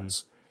makes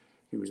sense.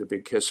 He was a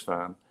big Kiss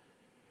fan,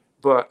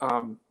 but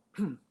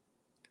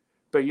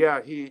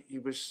yeah, he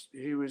was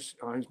his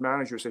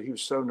manager said he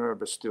was so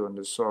nervous doing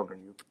this song,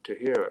 and to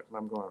hear it, and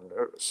I'm going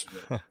nervous,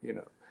 you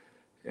know,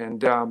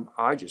 and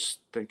I just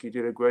think he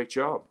did a great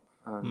job,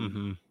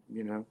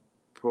 you know,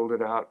 pulled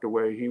it out the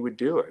way he would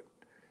do it.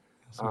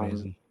 That's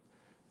amazing.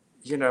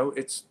 You know,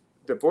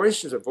 the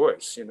voice is a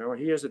voice, you know.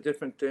 He has a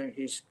different thing.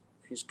 He's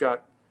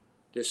got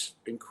this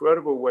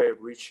incredible way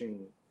of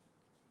reaching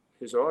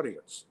his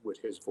audience with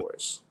his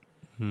voice,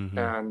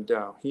 and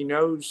he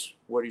knows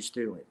what he's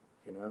doing,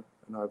 you know,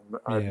 and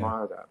I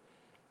admire that.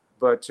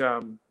 But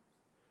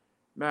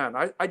man,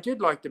 I did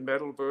like the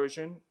metal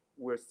version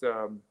with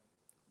the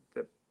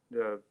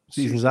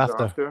Seasons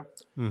After.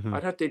 I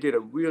thought they did a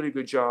really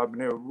good job,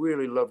 and they were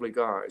really lovely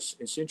guys.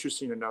 It's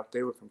interesting enough,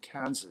 they were from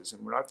Kansas,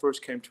 and when I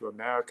first came to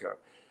America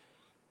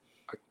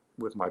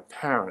with my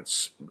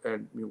parents,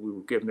 and we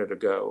were giving it a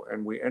go,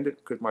 and we ended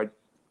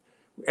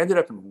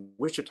up in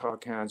Wichita,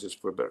 Kansas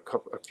for about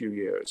a few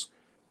years,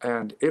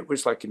 and it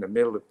was like in the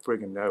middle of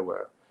friggin'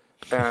 nowhere.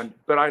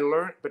 But I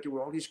learned, but there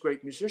were all these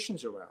great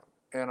musicians around,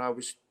 and I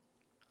was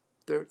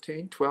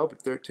 12 or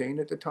 13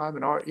 at the time,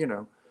 and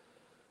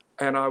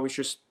I was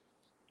just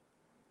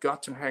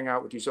got to hang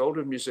out with these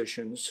older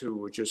musicians who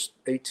were just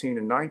 18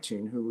 and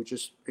 19, who were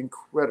just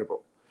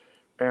incredible.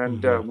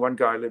 And one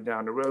guy lived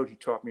down the road. He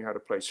taught me how to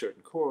play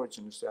certain chords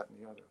and this, that, and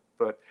the other.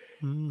 But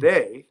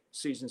they,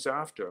 seasons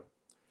after,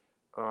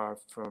 are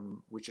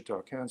from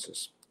Wichita,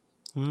 Kansas.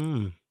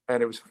 And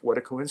it was, what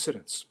a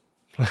coincidence.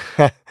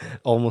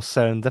 Almost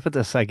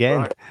serendipitous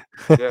again. Right.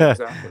 Yeah,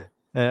 exactly.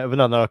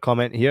 Another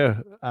comment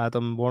here.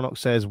 Adam Warnock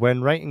says,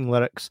 when writing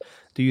lyrics,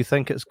 do you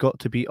think it's got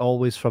to be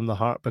always from the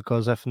heart?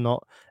 Because if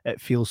not, it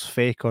feels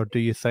fake. Or do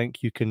you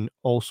think you can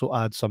also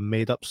add some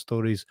made-up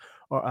stories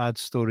or add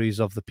stories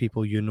of the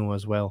people you know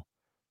as well?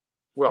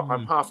 Well,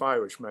 I'm half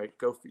Irish, mate.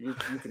 Go for you.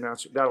 You can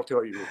answer. That'll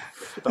tell you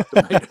about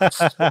the made-up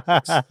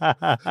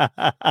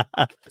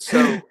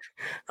stories.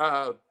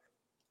 So,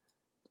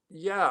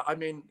 yeah, I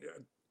mean,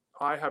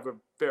 I have a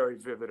very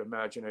vivid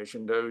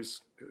imagination.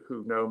 Those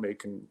who know me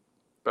can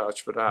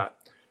vouch for that.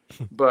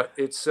 But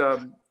it's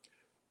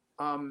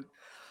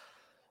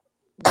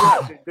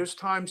there's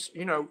times,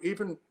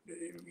 even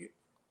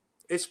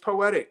it's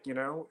poetic,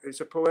 it's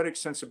a poetic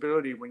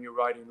sensibility when you're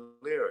writing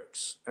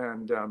lyrics,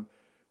 and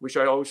which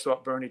I always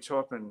thought Bernie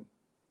Taupin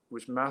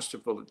was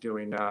masterful at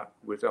doing that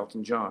with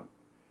Elton John.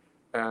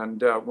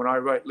 And when I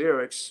write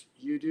lyrics,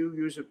 you do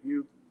use it,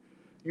 you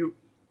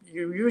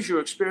use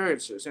your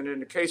experiences. And in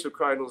the case of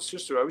Cry Little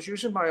Sister, I was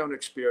using my own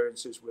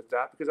experiences with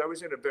that, because I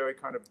was in a very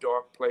kind of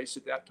dark place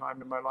at that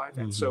time in my life.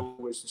 And so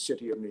was the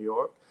city of New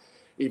York,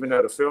 even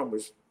though the film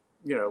was,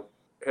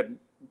 it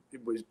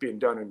was being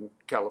done in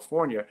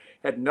California,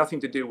 had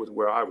nothing to do with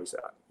where I was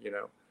at,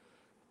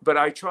 But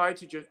I try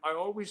to I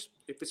always,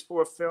 if it's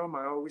for a film,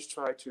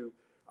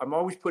 I'm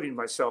always putting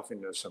myself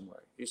in there some way.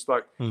 It's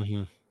like,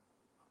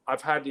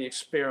 I've had the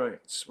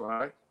experience,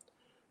 right?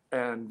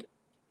 And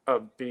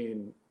of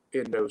being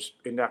in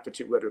that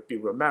particular, whether it be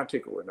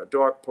romantic or in a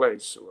dark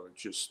place or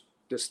just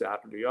this,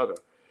 that, or the other.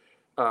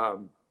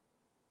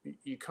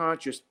 You can't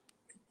just,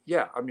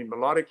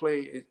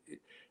 melodically,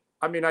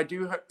 I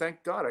do,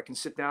 thank God I can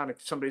sit down and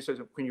somebody says,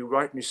 can you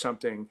write me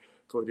something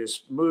for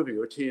this movie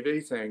or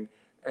TV thing?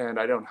 And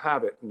I don't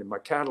have it in my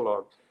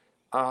catalog,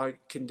 I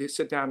can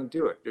sit down and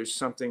do it. There's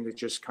something that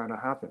just kind of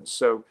happens.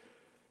 So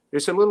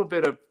it's a little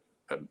bit of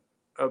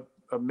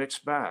a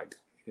mixed bag,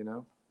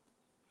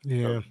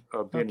 Yeah,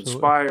 of being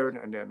inspired,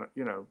 and then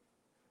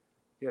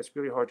it's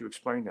really hard to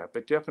explain that,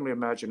 but definitely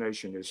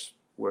imagination is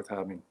worth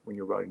having when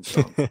you're writing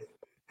songs.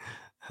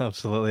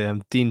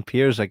 Absolutely. Dean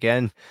Pears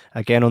again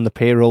on the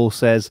payroll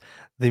says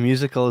the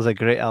musical is a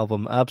great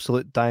album,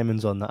 absolute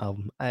diamonds on that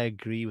album. I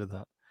agree with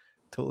that.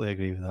 Totally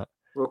agree with that.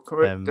 Well,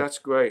 correct. That's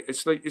great.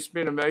 It's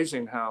been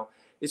amazing how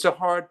it's a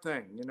hard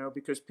thing,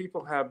 because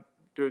people have,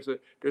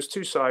 there's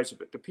two sides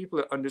of it. The people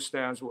that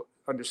understand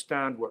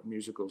what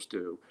musicals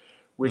do,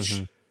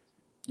 which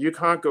you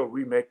can't go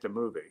remake the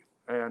movie.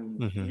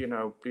 And,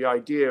 the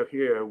idea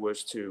here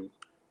was to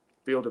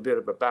build a bit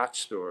of a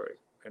backstory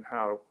and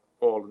how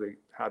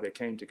they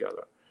came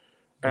together.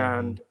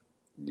 And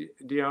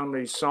the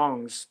only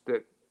songs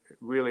that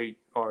really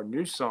are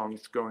new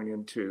songs going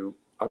into,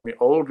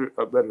 older,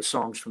 better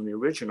songs from the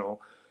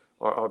original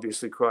are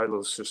obviously Cry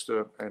Little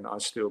Sister and I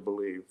Still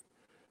Believe,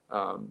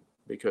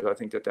 because I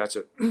think that's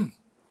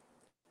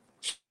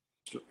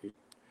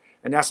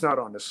and that's not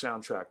on the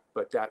soundtrack,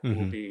 but that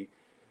will be,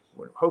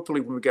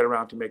 hopefully when we get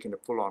around to making a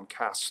full-on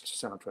cast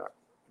soundtrack,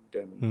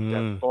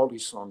 then all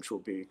these songs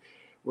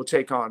will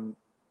take on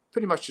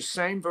pretty much the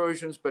same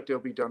versions, but they'll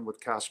be done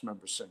with cast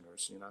member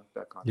singers,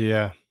 that kind of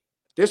thing.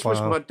 This was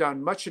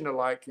done much in the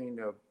liking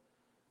of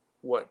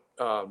what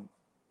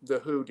The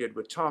Who did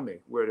with Tommy,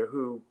 where The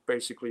Who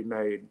basically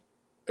made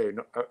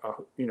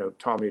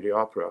Tommy the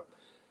opera,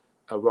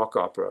 a rock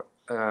opera.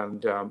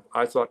 And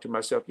I thought to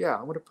myself,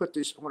 I'm going to put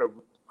this,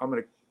 I'm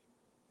going to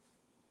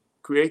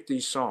create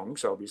these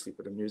songs, obviously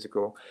for the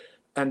musical,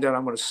 and then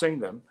I'm going to sing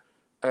them.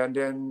 And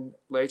then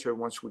later,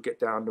 once we get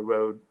down the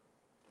road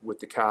with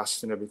the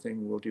cast and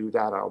everything, we'll do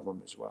that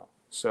album as well.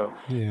 So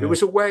it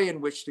was a way in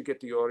which to get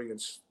the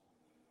audience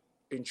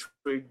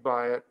intrigued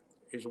by it.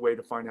 Is a way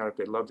to find out if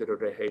they loved it or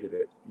they hated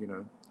it,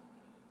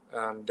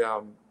 And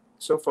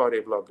so far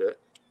they've loved it.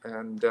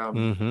 And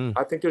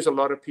I think there's a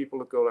lot of people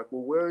that go like,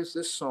 well, where is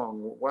this song?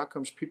 Why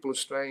comes People Are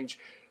Strange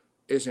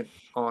isn't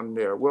on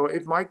there? Well,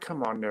 it might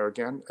come on there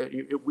again.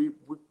 We've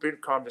been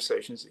in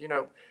conversations,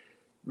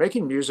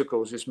 making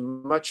musicals is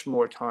much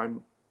more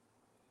time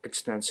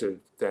extensive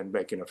than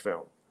making a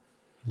film.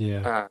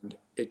 Yeah. And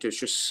there's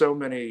just so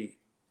many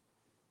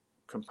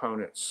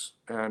components,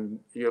 and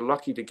you're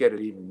lucky to get it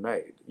even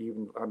made.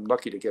 I'm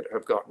lucky to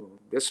have gotten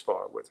this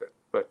far with it.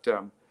 But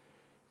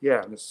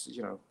this,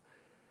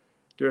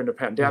 during the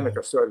pandemic,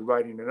 I started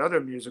writing another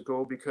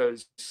musical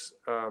because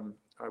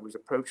I was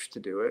approached to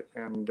do it,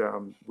 and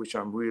which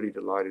I'm really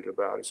delighted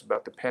about. It's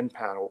about the pen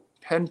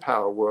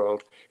pal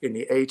world in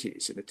the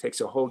 80s, and it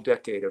takes a whole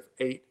decade of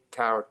 8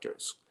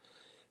 characters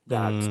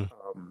that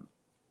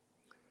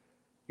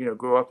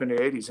grew up in the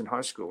 80s in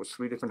high schools,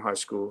 3 different high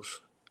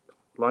schools,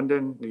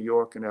 London, New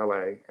York, and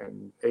LA,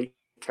 and 8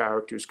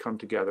 characters come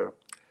together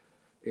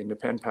in the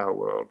pen pal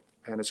world,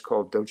 and it's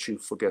called Don't You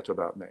Forget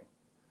About Me.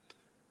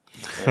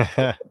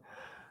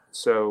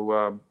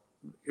 So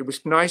it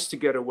was nice to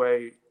get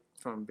away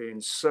from being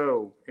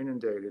so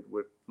inundated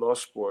with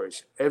Lost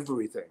Boys,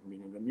 everything,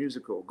 meaning the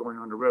musical, going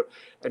on the road,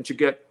 and to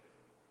get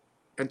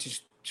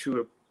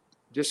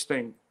this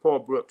thing, Paul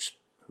Brooks,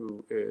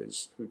 who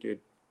did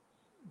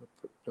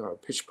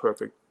Pitch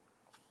Perfect,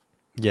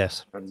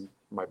 yes, and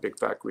My Big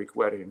Fat Greek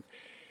Wedding,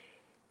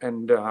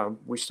 and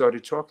we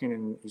started talking,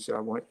 and he said,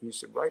 write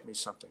me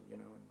something,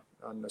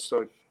 and I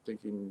started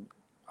thinking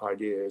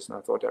ideas, and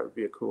I thought that would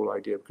be a cool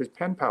idea because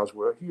pen pals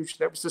were huge.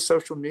 That was the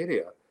social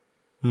media,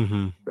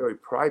 very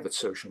private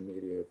social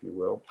media, if you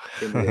will,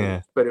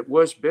 but it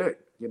was big,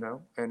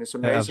 and it's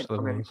amazing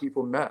how many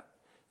people met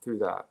through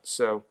that.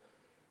 So,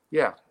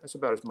 yeah, that's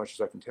about as much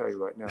as I can tell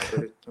you right now,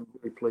 but I'm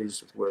really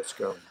pleased with where it's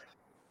going.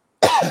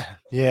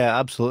 Yeah,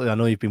 absolutely. I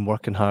know you've been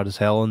working hard as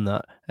hell on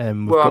that.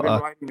 Well,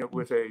 I've been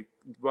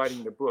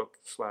writing the book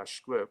 /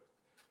 script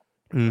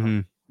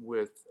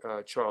with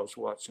Charles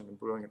Watson, a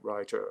brilliant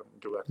writer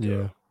and director.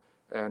 Yeah.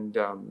 And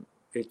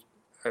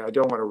I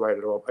don't want to write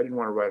it all. I didn't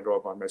want to write it all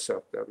by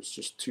myself. That was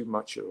just too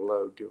much of a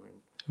load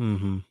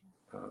doing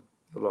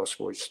the Lost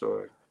Boys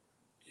story.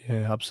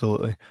 Yeah,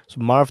 absolutely.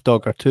 So Marv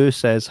Dogger 2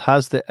 says,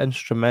 has the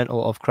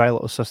instrumental of Cry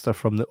Little Sister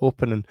from the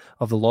opening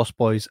of the Lost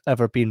Boys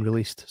ever been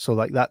released? So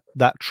like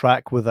that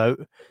track without,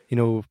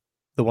 the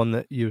one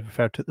that you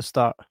referred to at the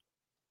start.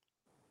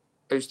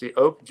 Has the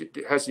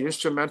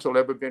instrumental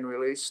ever been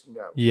released?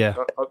 No. Yeah.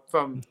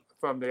 From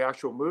the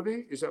actual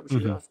movie? Is that what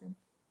you're asking?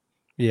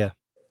 Yeah.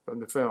 From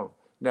the film?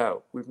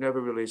 No, we've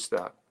never released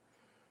that.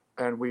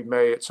 And we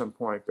may at some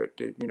point, but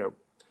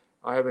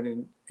I have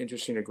an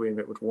interesting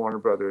agreement with Warner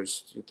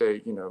Brothers.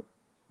 They,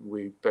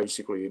 we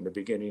basically in the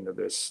beginning of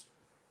this,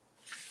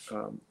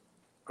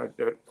 at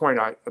that point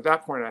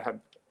I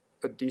had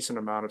a decent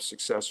amount of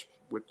success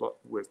with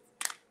when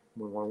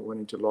we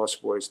went into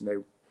Lost Boys,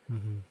 and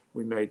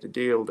we made the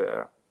deal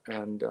there.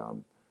 And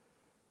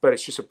but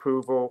it's just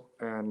approval,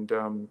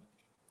 and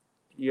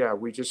yeah,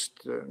 we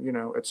just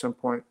at some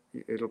point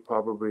it'll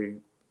probably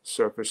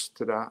surface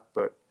to that,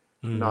 but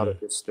not at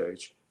this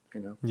stage.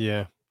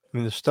 Yeah. I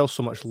mean, there's still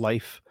so much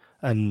life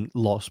in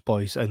Lost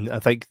Boys, and I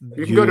think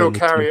you can go to a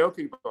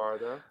karaoke bar,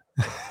 though.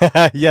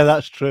 Yeah,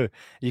 that's true.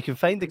 You can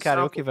find the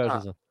karaoke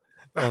versions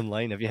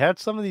online. Have you heard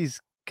some of these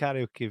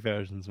karaoke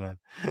versions, man?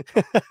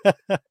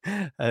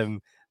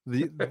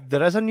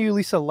 There is a new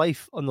lease of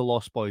life on the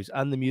Lost Boys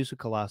and the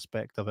musical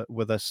aspect of it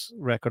with this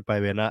record, by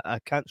the way, and I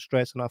can't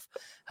stress enough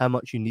how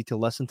much you need to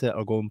listen to it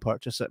or go and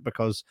purchase it,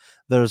 because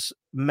there's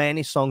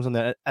many songs on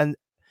there, and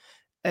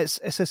it's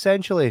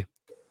essentially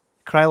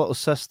Cry Little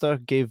Sister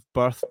gave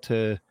birth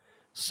to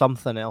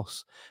something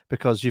else,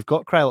 because you've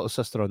got Cry Little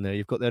Sister on there.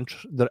 You've got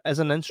there is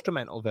an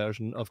instrumental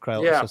version of Cry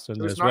Little Sister in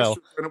there as well.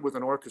 Yeah, with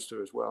an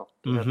orchestra as well.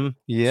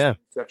 Yeah,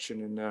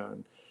 section in there,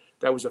 and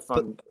that was a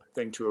fun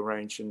thing to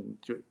arrange, and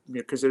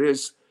because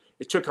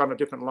it took on a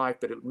different life,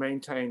 but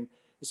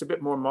it's a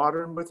bit more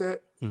modern with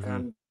it,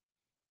 and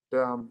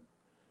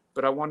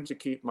but I wanted to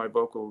keep my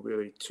vocal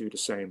really to the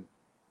same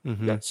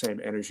that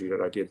same energy that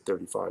I did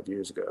 35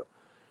 years ago.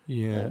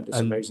 Yeah, and it's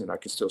amazing I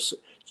can still see.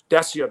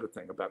 That's the other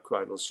thing about Cry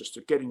Little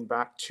Sister, getting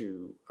back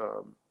to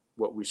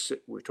what we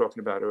were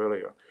talking about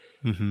earlier.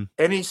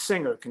 Any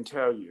singer can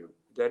tell you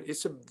that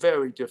it's a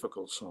very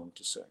difficult song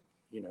to sing.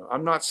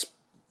 I'm not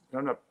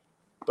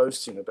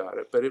boasting about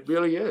it, but it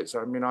really is.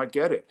 I mean, I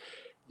get it.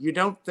 I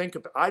don't think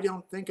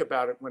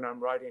about it when I'm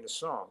writing a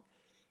song.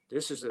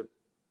 This is a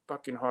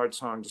fucking hard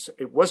song to sing.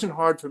 It wasn't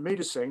hard for me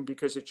to sing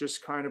because it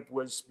just kind of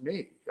was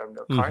me.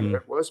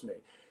 It was me,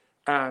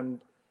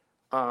 and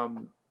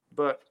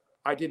but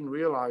I didn't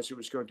realize it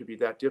was going to be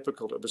that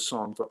difficult of a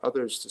song for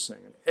others to sing.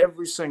 And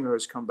every singer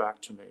has come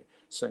back to me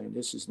saying,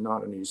 this is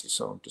not an easy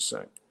song to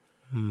sing.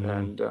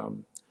 And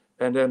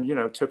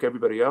then, took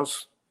everybody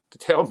else to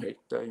tell me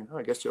that,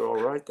 I guess you're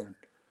all right then.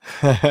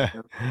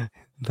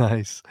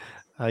 Nice.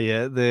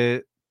 Yeah,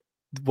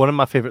 one of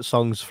my favorite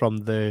songs from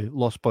the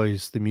Lost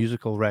Boys, the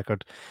musical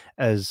record,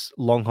 is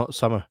Long Hot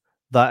Summer.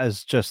 That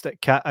is just,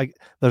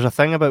 there's a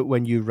thing about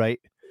when you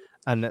write,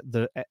 and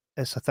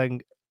it's a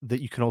thing that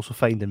you can also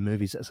find in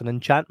movies. It's an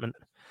enchantment,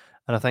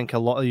 and I think a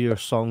lot of your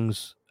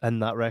songs in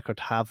that record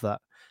have that.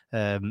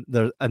 And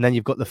then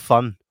you've got the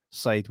fun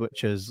side,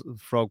 which is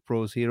Frog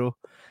Bros Hero.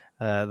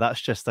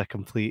 That's just a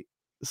complete.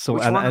 So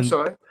Which one?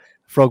 Sorry?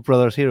 Frog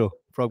Brothers Hero.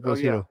 Frog Bros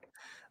Hero.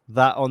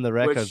 That on the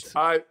record. Which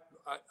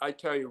I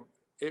tell you,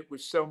 it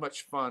was so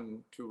much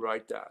fun to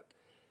write that.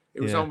 It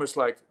was almost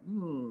like,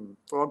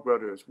 Frog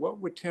Brothers. What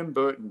would Tim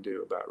Burton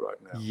do about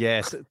right now?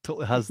 Yes, it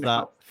totally has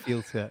that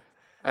feel to it.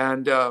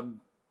 And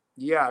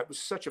it was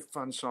such a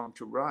fun song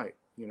to write.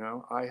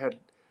 I had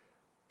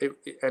it,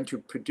 and to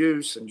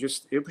produce, and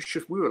it was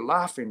just, we were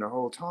laughing the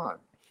whole time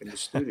in the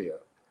studio.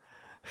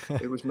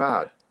 It was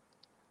mad.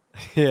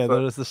 Yeah,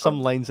 there's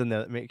some lines in there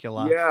that make you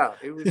laugh. Yeah,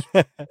 it was.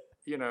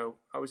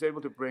 I was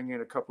able to bring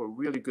in a couple of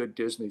really good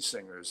Disney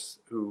singers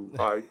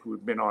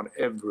who'd been on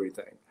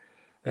everything,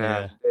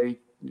 and they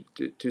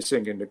to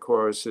sing in the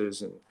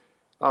choruses, and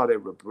they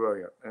were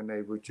brilliant, and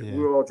we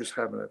were all just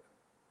having a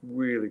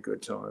really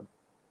good time.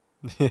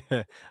 So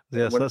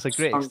that's a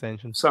great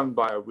extension. Sung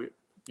by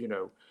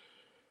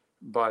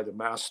by the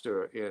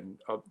master in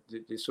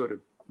the sort of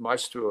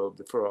maestro of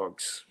the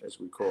frogs, as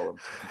we call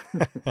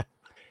him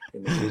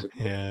in the music.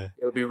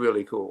 It'll be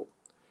really cool.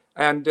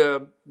 And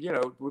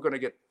we're going to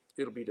get,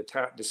 it'll be the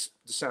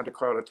Santa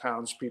Clara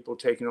townspeople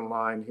taking a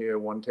line here.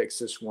 One takes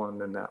this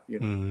one and that.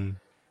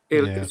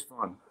 It's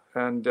fun.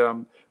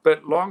 And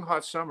but Long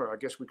Hot Summer, I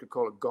guess we could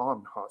call it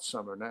Gone Hot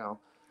Summer now.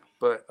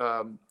 But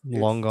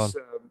Long Gone.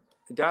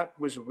 That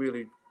was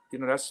really,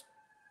 that's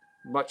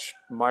much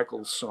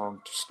Michael's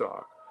song to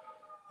start.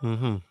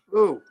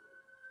 Oh,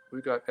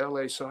 we got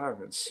LA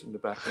Sirens in the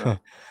background.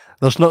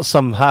 There's not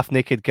some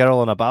half-naked girl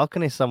on a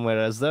balcony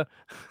somewhere, is there?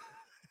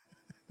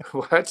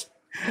 What?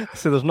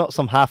 So there's not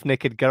some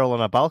half-naked girl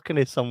on a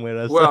balcony somewhere,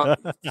 is there? Well,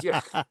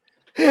 yeah.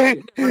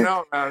 You never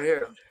know around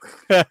here.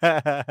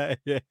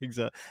 Yeah,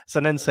 exactly. It's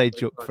an inside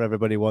joke for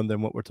everybody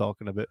wondering what we're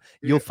talking about.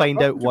 You'll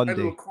find out one day.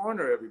 Little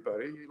corner,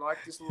 everybody. You like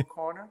this little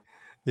corner?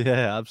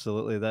 Yeah,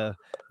 absolutely. The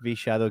V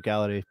Shadow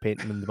Gallery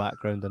painting in the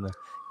background and a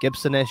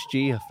Gibson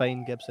SG, a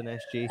fine Gibson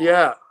SG.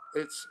 Yeah,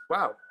 it's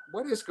wow.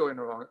 What is going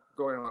on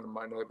in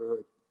my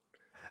neighborhood?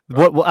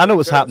 What I know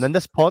what's happening.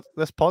 This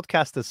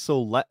podcast is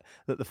so lit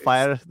that the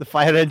fire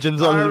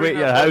engine's on the way to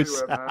your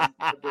house.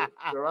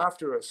 They're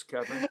after us,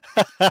 Kevin.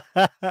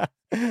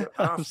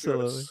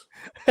 Absolutely.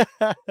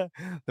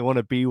 They want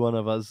to be one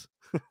of us.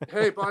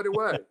 Hey, by the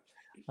way,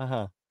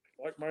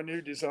 like my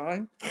new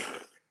design?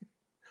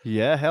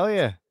 Yeah, hell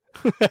yeah.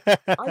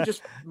 I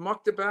just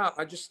mucked about.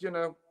 I was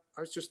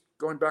just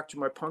going back to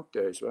my punk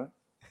days, right?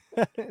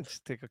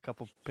 Just take a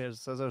couple pairs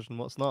of scissors and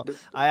what's not.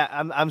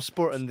 I'm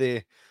sporting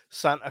the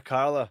Santa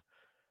Carla.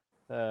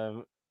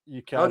 You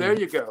can. Oh, there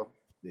you go.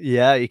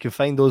 Yeah, you can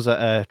find those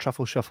at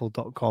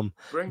truffleshuffle.com.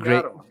 Bring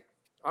that on.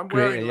 I'm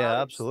wearing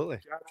absolutely.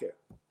 Jacket.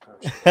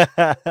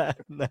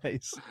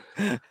 Nice.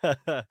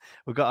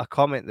 We've got a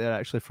comment there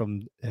actually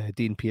from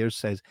Dean Pierce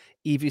says,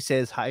 Evie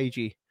says hi,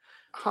 G.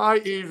 Hi,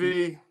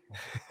 Evie.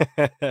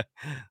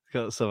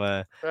 Got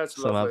some That's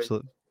some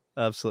lovely.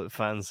 absolute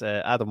fans.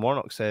 Adam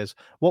Warnock says,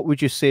 what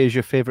would you say is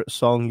your favorite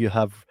song you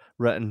have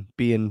written,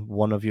 being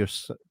one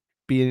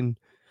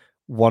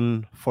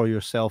for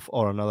yourself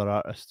or another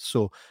artist?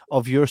 So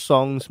of your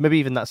songs, maybe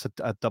even that's a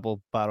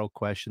double barrel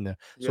question there.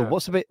 So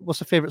what's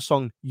the favorite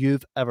song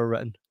you've ever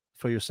written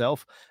for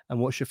yourself, and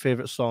what's your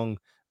favorite song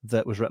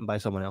that was written by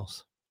someone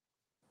else?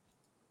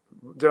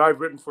 That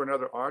I've written for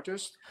another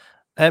artist?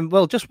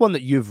 Well, just one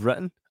that you've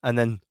written, and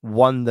then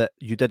one that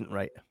you didn't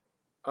write.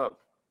 Oh,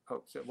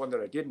 so one that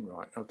I didn't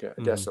write. Okay,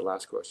 that's the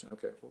last question.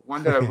 Okay,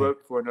 one that I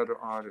wrote for another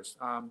artist.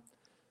 God,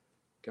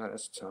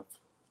 that's tough.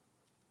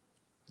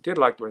 I did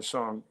like my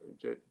song.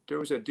 There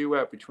was a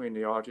duet between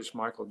the artists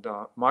Michael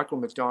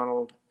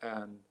McDonald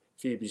and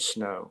Phoebe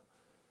Snow,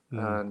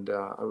 and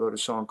I wrote a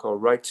song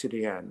called "Right to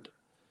the End,"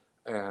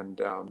 and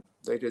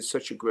they did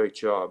such a great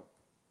job.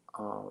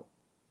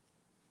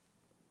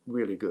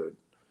 Really good.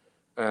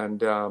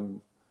 And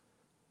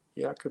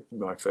it could be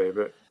my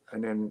favorite.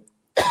 And then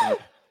as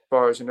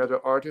far as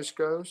another artist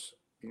goes,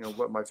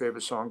 what my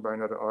favorite song by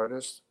another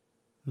artist,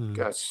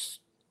 that's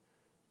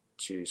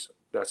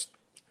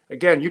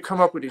again, you come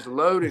up with these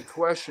loaded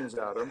questions,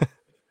 Adam.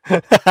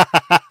 I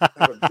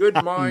have a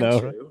good mind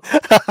to.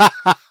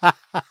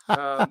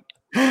 I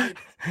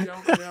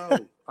don't know.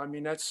 I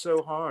mean, that's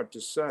so hard to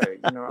say.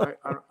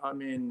 I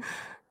mean,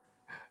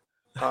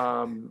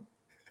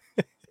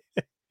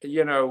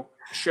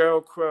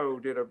 Sheryl Crow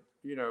did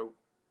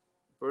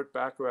Burt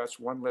Bacharach's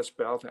One Less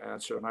Bell to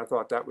Answer, and I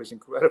thought that was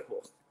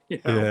incredible.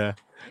 Yeah.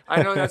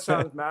 I know that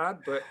sounds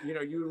mad, but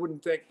you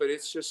wouldn't think, but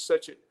it's just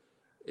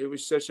it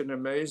was such an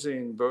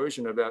amazing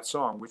version of that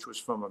song, which was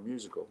from a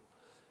musical.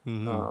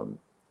 God,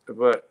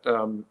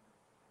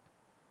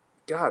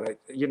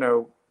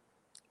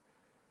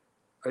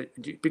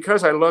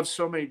 because I love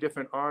so many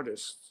different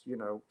artists,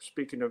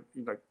 speaking of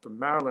from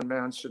Marilyn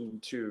Manson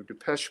to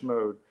Depeche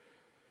Mode,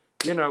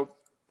 Enjoy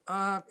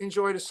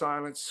the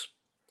Silence,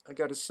 I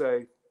got to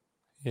say.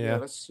 Yeah,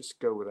 let's just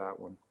go with that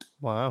one.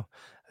 Wow.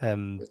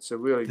 It's a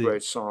really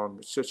great song.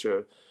 It's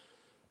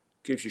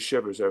gives you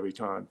shivers every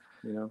time,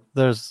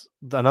 There's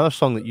another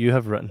song that you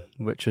have written,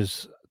 which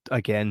is,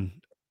 again,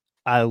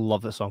 I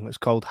love the song. It's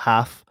called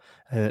Half,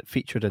 and it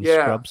featured in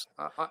Scrubs.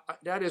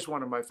 That is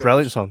one of my favorites.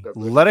 Brilliant song.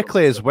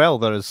 Lyrically as well,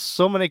 there is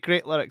so many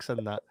great lyrics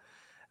in that.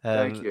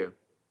 Thank you.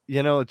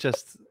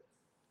 It's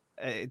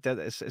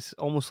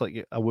almost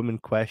like a woman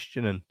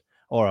questioning,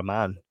 or a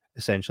man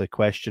essentially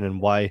questioning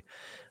why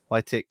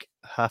take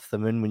half the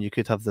moon when you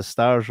could have the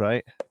stars,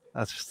 right?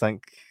 I just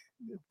think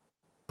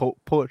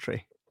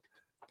poetry.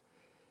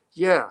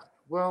 Yeah,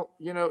 well,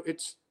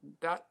 it's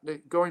that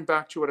going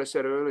back to what I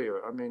said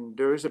earlier. I mean,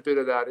 there is a bit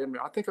of that in me.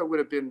 I think I would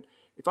have been,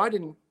 if I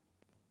didn't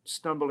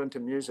stumble into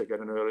music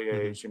at an early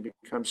age and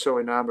become so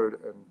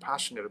enamored and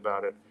passionate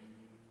about it,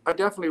 I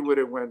definitely would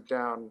have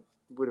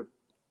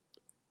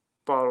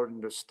followed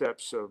in the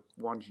steps of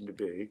wanting to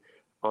be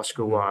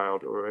Oscar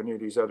Wilde or any of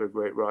these other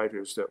great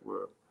writers that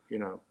were, you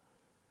know,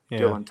 Yeah.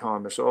 Dylan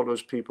Thomas, all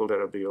those people that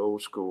are the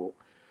old school,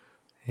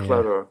 Yeah.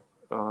 clever.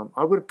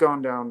 I would have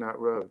gone down that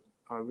road.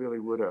 I really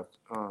would have,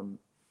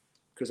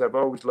 because I've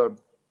always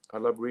loved. I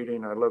love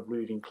reading. I love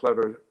reading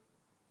clever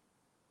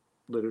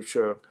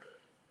literature,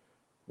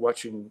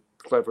 watching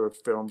clever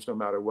films, no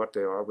matter what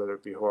they are, whether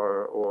it be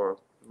horror or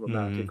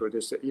romantic or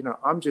this. You know,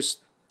 I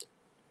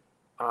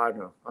don't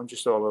know. I'm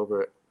just all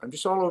over it. I'm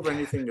just all over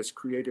anything that's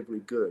creatively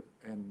good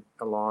and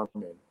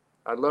alarming.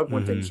 I love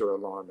when things are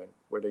alarming,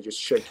 where they just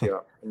shake you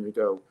up and you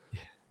go,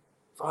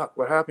 fuck,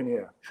 what happened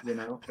here? You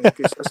know,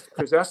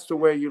 because that's the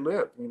way you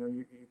live. You know,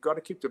 you got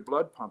to keep the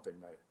blood pumping,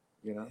 mate.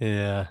 You know.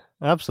 Yeah,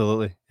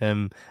 absolutely.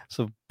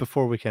 So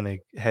before we kind of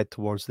head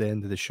towards the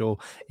end of the show,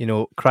 you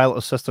know, Cry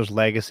Little Sister's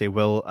legacy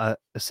will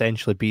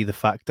essentially be the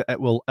fact that it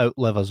will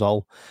outlive us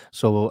all.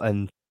 So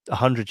in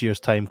 100 years'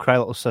 time, Cry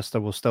Little Sister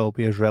will still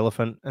be as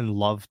relevant and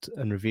loved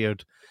and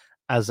revered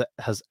as it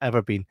has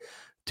ever been.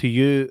 To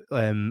you,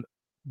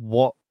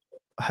 what,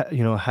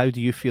 you know, how do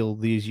you feel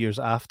these years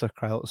after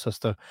Cry Little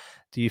Sister?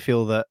 Do you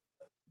feel that,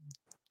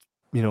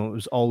 you know, it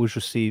was always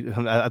received?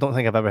 I don't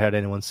think I've ever heard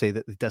anyone say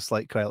that they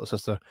dislike Cry Little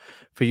Sister.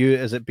 For you,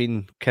 has it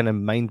been kind of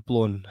mind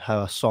blowing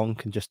how a song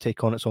can just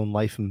take on its own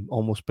life and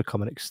almost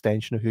become an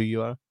extension of who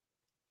you are?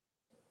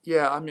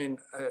 Yeah, I mean,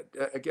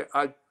 again,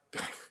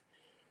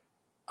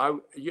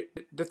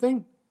 the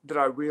thing that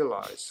I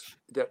realize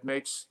that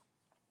makes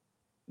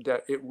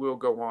that it will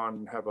go on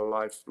and have a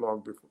life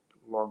long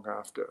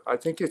after. I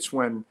think it's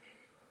when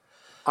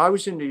I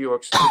was in New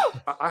York City.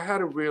 I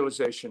had a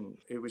realization.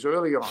 It was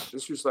early on.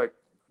 This was like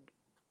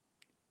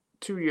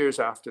 2 years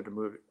after the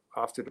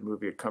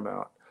movie had come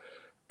out,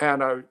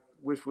 and I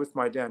was with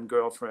my then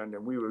girlfriend,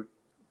 and we were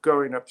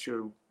going up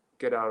to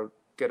get out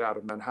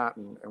of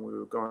Manhattan, and we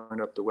were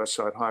going up the West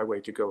Side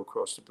Highway to go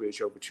across the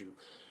bridge over to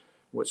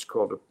what's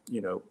called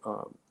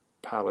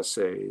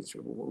Palisades.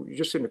 We were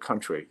just in the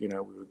country, you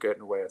know. We were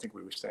getting away. I think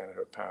we were staying at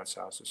her parents'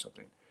 house or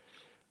something,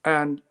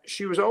 and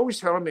she was always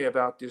telling me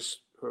about this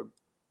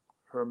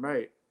her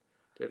mate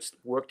that's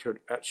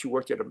she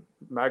worked at a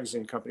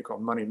magazine company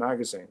called Money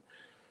Magazine.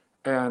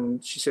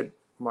 And she said,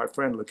 my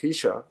friend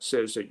Lakeisha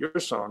says that your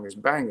song is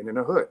banging in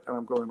the hood. And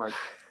I'm going like,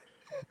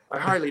 I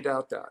highly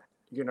doubt that.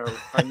 You know,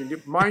 I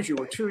mean, mind you,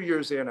 we're 2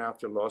 years in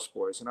after Lost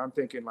Boys. And I'm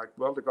thinking like,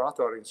 well, the goth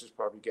audience is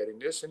probably getting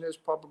this. And there's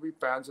probably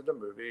fans of the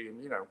movie.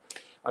 And, you know,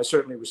 I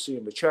certainly was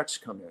seeing the checks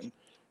come in.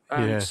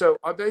 And so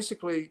I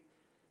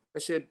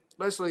said,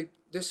 Leslie,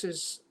 this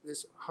is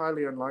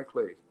highly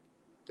unlikely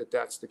that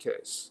that's the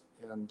case.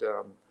 And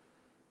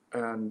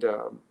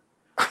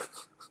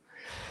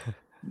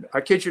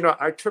I kid you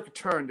not, I took a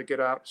turn to get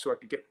out so I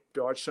could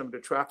dodge some of the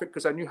traffic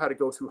because I knew how to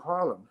go through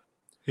Harlem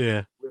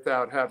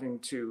without having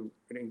to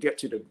get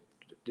to the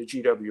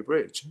GW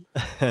Bridge.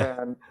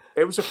 And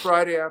it was a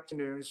Friday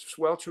afternoon,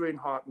 sweltering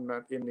hot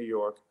in New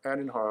York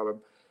and in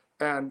Harlem.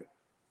 And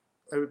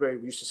everybody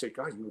used to say,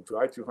 God, you would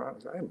drive through Harlem.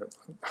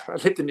 I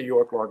lived in New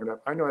York long enough.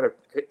 I know how to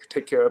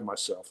take care of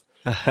myself.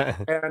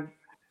 And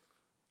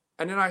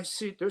then I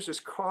see there's this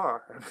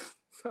car.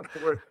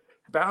 We're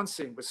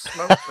bouncing with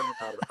smoke coming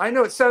out of it. I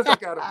know it sounds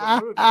like out of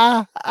the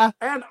movie.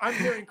 And I'm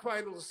hearing Cry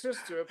Little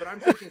Sister, but I'm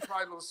thinking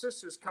Cry Little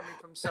Sister is coming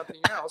from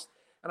something else.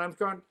 And I'm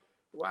going,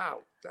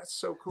 wow, that's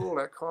so cool,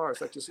 that car. It's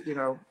like, just, you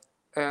know,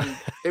 and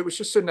it was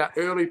just in that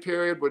early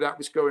period where that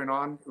was going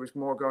on. It was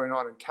more going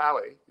on in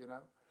Cali, you know.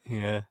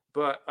 Yeah.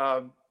 But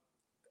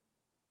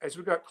as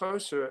we got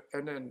closer,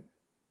 and then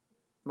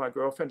my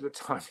girlfriend at the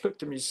time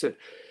looked at me and said,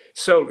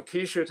 so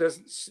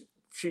Lakeisha,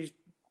 she's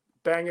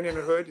banging in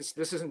the hood.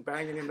 This isn't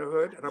banging in the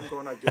hood. And I'm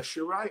going, I guess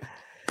you're right.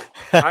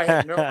 I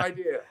had no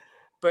idea.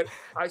 But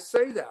I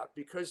say that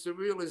because the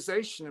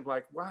realization of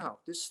like, wow,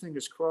 this thing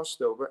is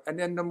crossed over. And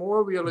then the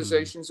more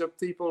realizations of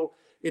people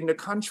in the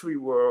country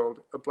world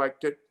of like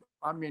that.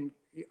 I mean,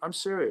 I'm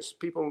serious.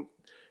 People,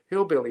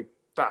 hillbilly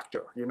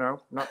factor, you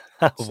know, not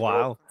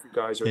wow,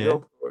 guys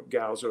or or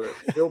gals or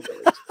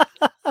hillbillies.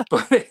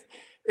 But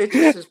it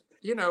just is,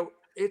 you know,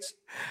 it's,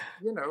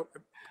 you know,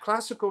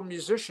 classical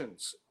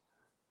musicians.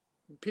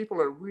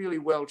 People are really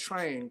well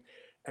trained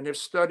and have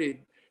studied.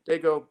 They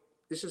go,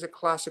 this is a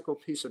classical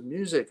piece of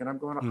music. And I'm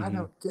going, I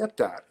don't get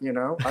that. You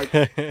know,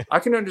 I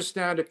can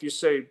understand if you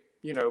say,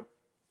 you know,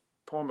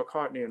 Paul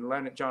McCartney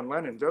and John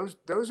Lennon, those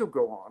will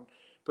go on.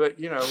 But,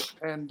 you know,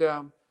 and,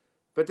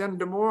 but then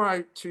the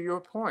more to your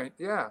point,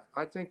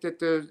 I think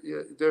that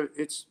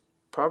it's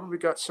probably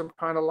got some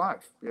kind of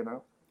life, you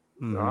know.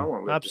 I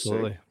won't live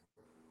absolutely.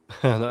 to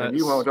see. And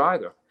you won't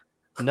either.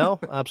 No,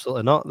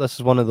 absolutely not. This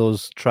is one of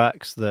those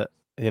tracks that,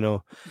 you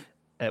know,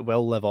 it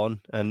will live on.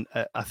 And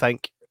I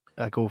think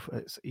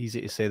it's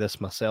easy to say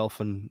this myself,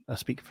 and I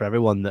speak for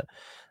everyone,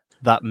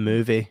 that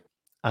movie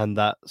and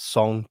that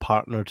song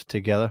partnered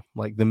together.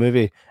 Like, the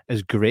movie,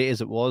 as great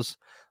as it was,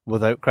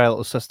 without Cry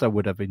Little Sister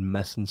would have been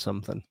missing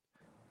something.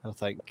 I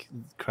think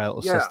Cry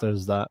Little Sister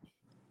is that,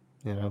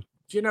 you know.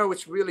 You know,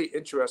 it's really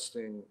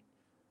interesting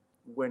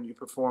when you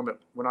perform it,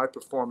 when I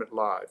perform it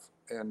live,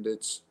 and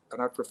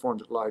I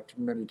performed it live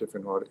to many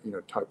different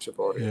types of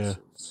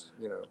audiences,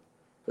 you know.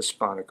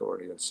 Hispanic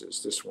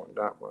audiences, this one,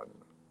 that one.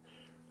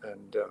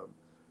 And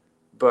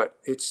but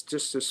it's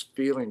just this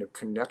feeling of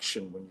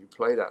connection when you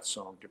play that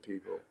song to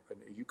people, and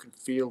you can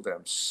feel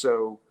them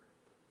so.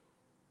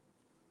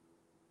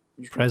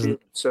 You can feel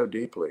it so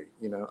deeply,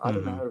 you know. I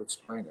don't know how to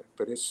explain it,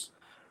 but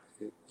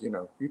you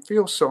know, you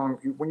feel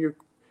when you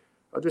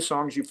other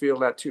songs you feel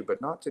that too,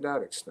 but not to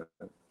that extent.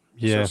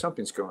 Yeah, so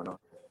something's going on.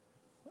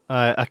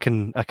 I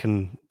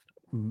can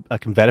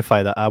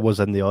verify that. I was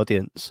in the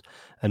audience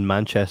in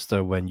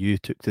Manchester when you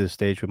took to the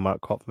stage with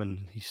Mark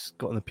Hoffman. He's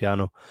got on the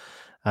piano,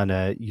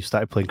 and you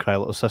started playing "Cry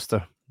Little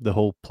Sister." The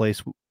whole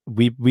place,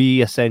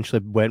 we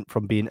essentially went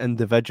from being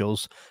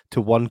individuals to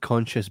one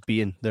conscious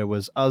being. There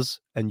was us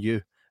and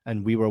you,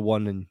 and we were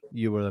one, and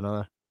you were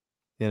another.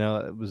 You know,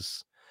 it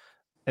was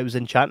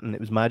enchanting. It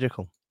was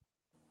magical.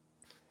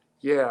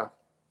 Yeah,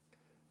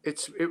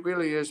 it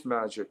really is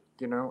magic,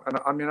 you know. And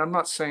I mean, I'm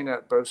not saying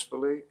that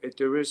boastfully.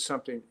 There is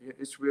something.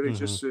 It's really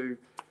just the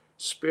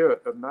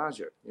spirit of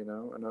magic, you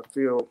know. And I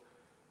feel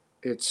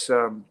it's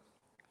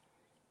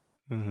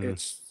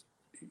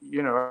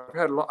you know, I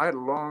had a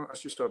long. I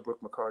just saw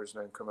Brooke McCarty's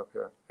name come up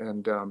here,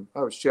 and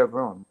oh, it's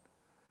Jevron.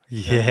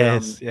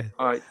 Yes, and,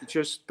 I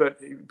just but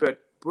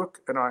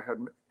Brooke and I had.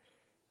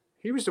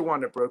 He was the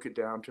one that broke it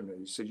down to me.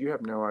 He said, "You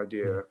have no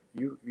idea.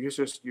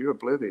 You're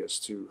oblivious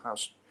to how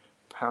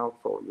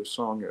powerful your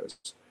song is."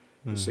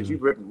 He said,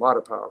 "You've written a lot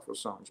of powerful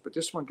songs, but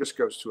this one just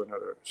goes to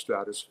another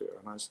stratosphere."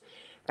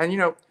 And you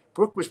know,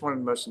 Brooke was one of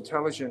the most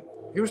intelligent.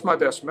 He was my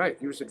best mate.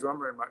 He was the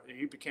drummer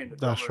he became the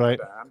drummer in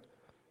the band.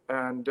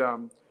 And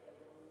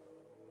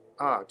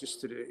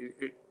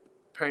it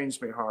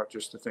pains me heart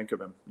just to think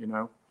of him, you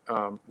know.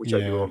 Which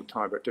I do all the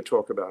time, but to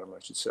talk about him, I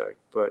should say.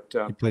 But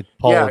he played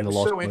Paul in the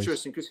Lost so Boys.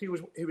 Interesting because he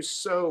was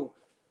so.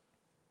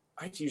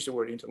 I hate to use the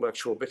word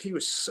intellectual, but he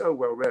was so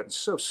well read and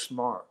so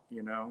smart,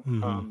 you know,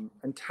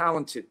 and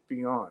talented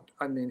beyond.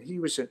 I mean, he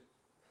was an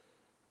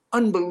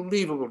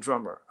unbelievable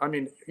drummer. I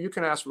mean, you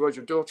can ask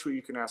Roger Daltrey,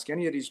 you can ask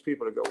any of these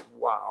people to go,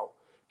 "Wow!"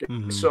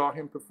 They saw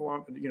him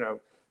perform, you know,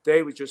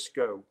 they would just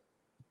go.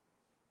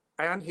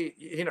 And he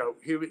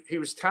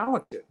was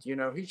talented, you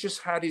know. He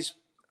just had his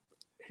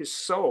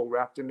soul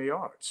wrapped in the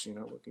arts, you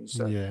know. What can you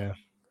say? Yeah.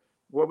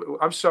 Well,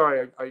 I'm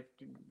sorry, I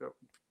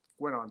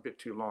went on a bit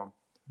too long.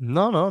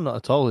 No, not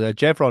at all.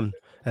 Jevron,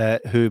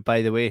 who,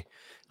 by the way,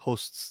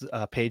 hosts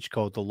a page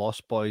called the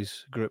Lost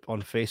Boys group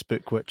on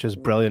Facebook, which is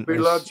brilliant. We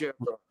love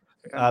Jevron.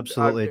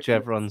 Absolutely,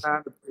 Jevron's.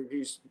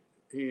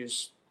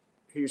 He's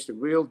the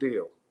real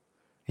deal.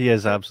 He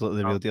is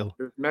absolutely the real deal.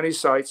 There's many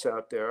sites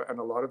out there, and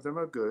a lot of them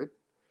are good,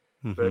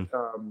 but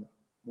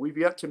we've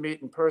yet to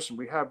meet in person.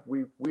 We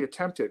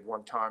attempted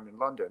one time in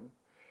London,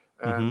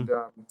 and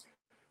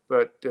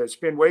but it's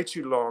been way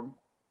too long.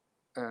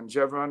 And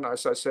Jevron,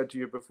 as I said to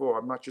you before,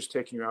 I'm not just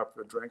taking you out for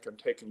a drink. I'm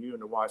taking you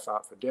and the wife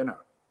out for dinner.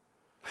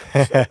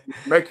 So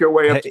make your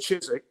way up to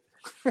Chiswick.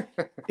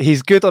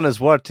 He's good on his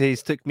word.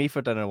 He's took me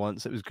for dinner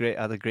once. It was great.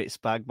 I had a great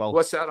spag bol.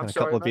 What's that? I'm and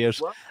sorry, a couple of beers.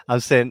 What? I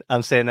was saying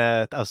to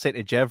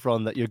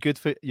Jevron that you're good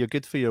for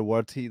your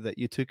word. That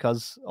you took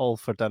us all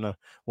for dinner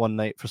one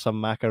night for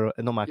some macaroni.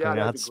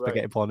 I had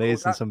spaghetti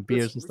bolognese and some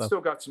beers and stuff. We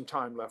still got some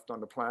time left on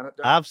the planet.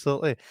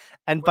 Absolutely.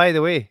 And by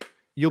the way,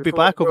 you'll be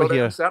back over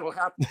here. That'll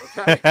happen.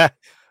 Okay.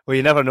 Well,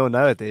 you never know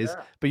nowadays.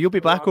 Yeah. But you'll be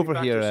back over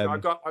here.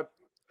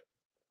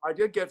 I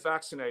did get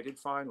vaccinated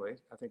finally.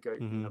 I think I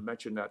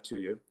mentioned that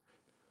to you,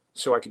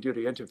 so I could do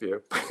the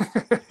interview. But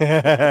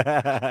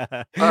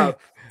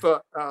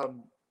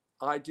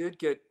I did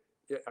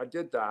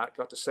that.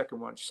 Got the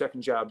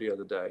second jab the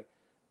other day,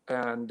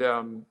 and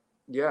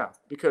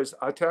because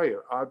I tell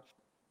you,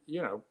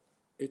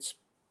 it's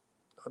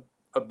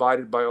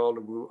abided by all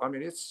the rules. I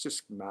mean, it's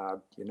just mad,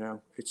 you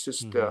know. It's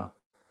just, but.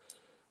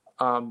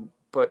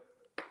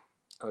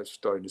 I was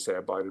starting to say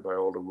abided by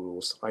all the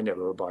rules. I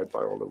never abide by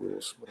all the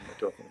rules. What am I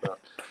talking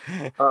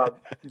about?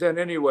 Then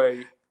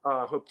anyway,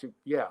 hope to,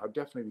 I'll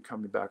definitely be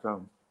coming back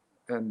home.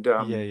 And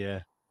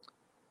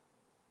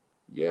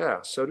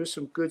so there's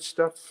some good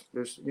stuff.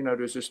 There's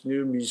this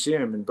new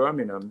museum in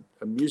Birmingham,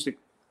 a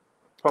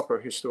proper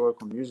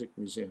historical music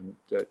museum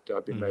that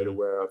I've been made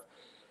aware of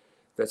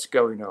that's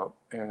going up.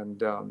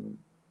 And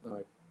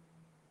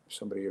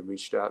somebody had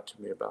reached out to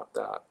me about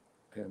that.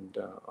 And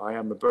I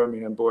am a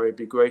Birmingham boy. It'd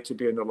be great to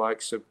be in the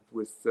likes of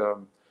with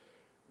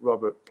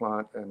Robert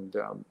Plant and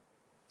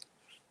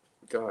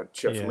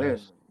Jeff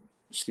Lynne,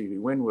 Stevie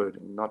Winwood,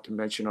 and not to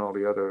mention all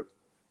the other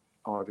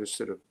artists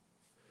that have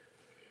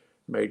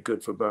made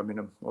good for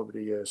Birmingham over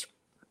the years.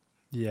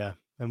 Yeah,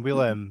 and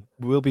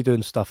we'll be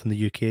doing stuff in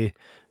the UK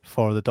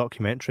for the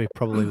documentary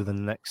probably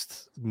within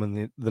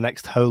the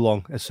next how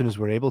long, as soon as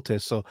we're able to.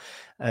 So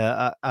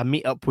a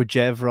meet up with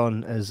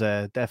Jevron is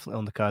definitely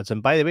on the cards.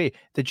 And by the way,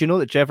 did you know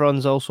that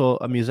Jevron's also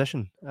a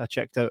musician? I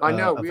checked out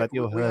a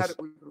video of his.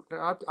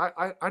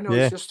 I know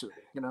his history,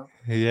 you know.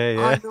 Yeah.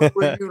 I know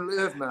where you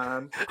live,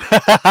 man.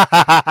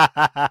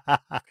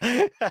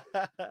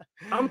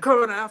 I'm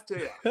coming after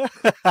you.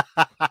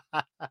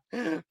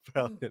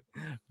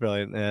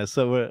 Brilliant. Yeah,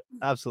 so we're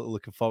absolutely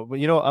looking forward. But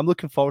I'm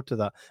looking forward to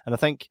that, and I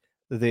think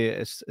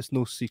it's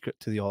no secret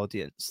to the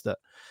audience that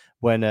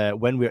when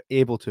we're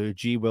able to,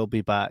 G will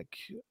be back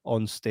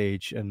on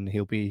stage, and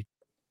he'll be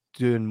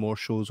doing more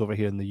shows over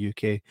here in the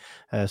UK.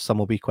 Some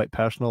will be quite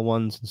personal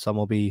ones, and some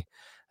will be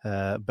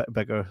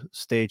bigger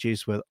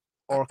stages with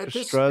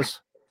orchestras.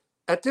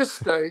 At this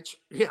stage,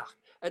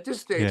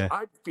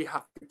 I'd be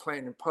happy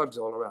playing in pubs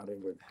all around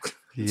England.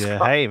 Yeah,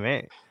 hey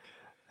mate.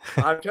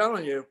 I'm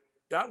telling you,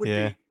 that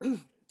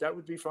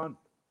would be fun.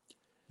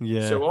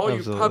 Yeah. So all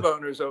absolutely. you pub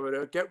owners over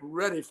there, get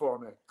ready for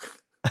me.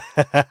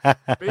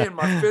 Me and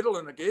my fiddle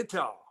and a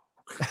guitar.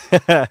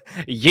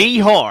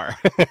 Yeehaw!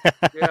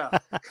 Yeah.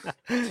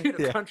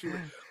 Country.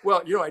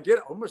 Well, I did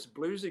almost a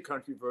bluesy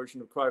country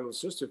version of Cry Little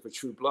Sister for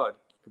True Blood.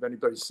 If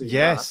anybody's seen that.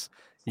 Yes.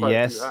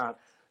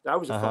 That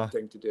was a fun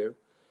thing to do.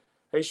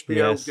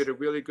 HBO did a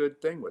really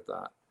good thing with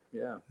that.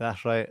 Yeah.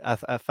 That's right.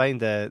 I find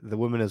the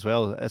woman as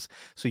well.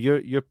 So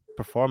you're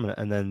performing it,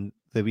 and then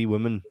the wee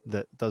woman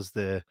that does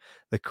the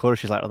chorus,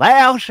 she's like,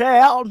 "Thou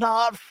shalt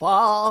not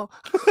fall."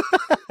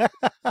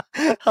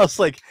 I was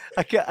like,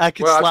 I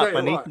could slap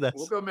my knee to this.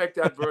 We'll go make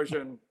that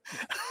version.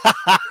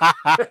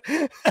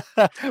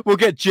 We'll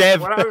get Jeff.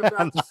 What I was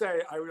about to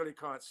say, I really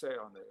can't say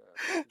on there,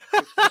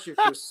 especially if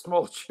there's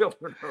small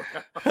children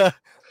around.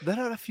 There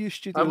are a few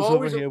studios I'm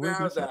always over here.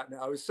 aware of that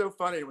now. It was so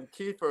funny when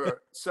Kiefer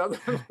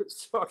Sutherland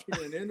was talking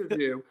in an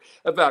interview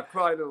about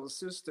Cry Little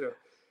Sister.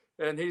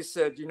 And he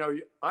said,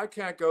 I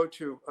can't go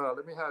to,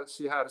 let me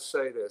see how to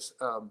say this,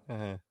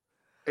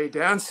 a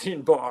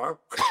dancing bar.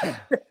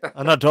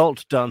 An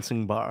adult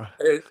dancing bar.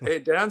 A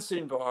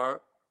dancing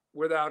bar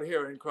without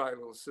hearing Cry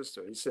Little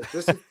Sister. He said,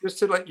 this is just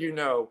to let you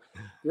know,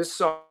 this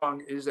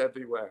song is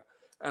everywhere.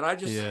 And I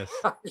just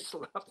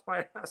laughed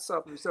my ass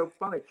off. It was so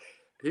funny.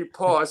 He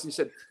paused. He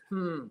said,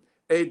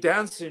 a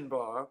dancing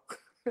bar.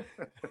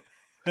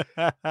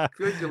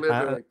 Good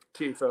delivery,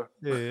 Kiefer.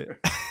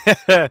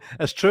 Yeah.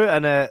 It's true.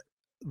 And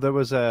there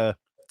was a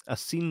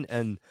scene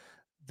in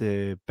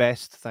The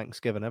Best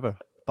Thanksgiving Ever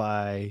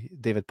by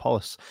David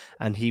Paulus,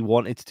 and he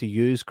wanted to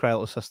use Cry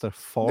Little Sister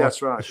for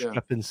the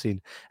stripping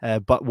scene.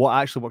 But what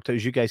actually worked out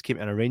is you guys came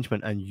to an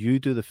arrangement, and you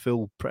do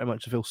pretty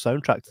much the full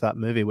soundtrack to that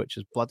movie, which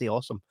is bloody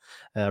awesome.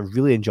 I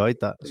really enjoyed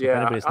that. So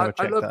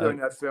I love doing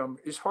that film.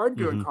 It's hard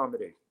doing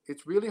comedy.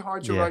 It's really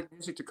hard to write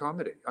music to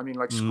comedy. I mean,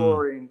 like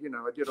scoring,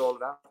 I did all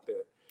that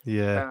bit.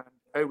 Yeah.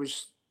 And it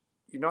was,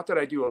 not that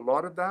I do a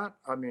lot of that.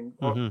 I mean,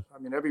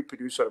 every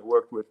producer I've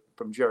worked with,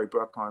 from Jerry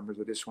Bruckheimer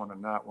to this one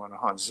and that one,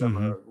 Hans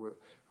Zimmer,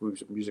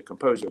 who's a music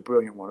composer, a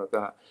brilliant one at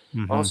that.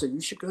 All said,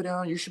 you should go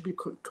down, you should be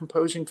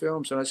composing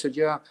films. And I said,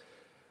 yeah.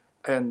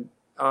 And,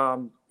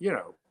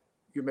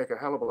 you make a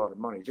hell of a lot of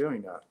money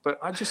doing that. But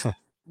I just,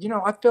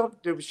 I felt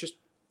it was just,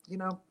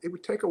 it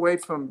would take away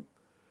from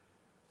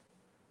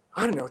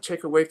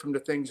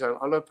the things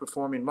I love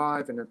performing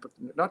live. And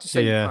not to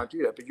say you can't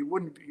do that, but you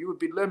would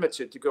be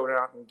limited to going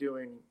out and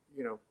doing,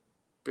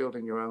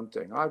 building your own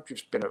thing. I've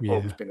just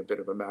always been a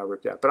bit of a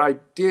maverick at that, but I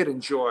did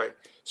enjoy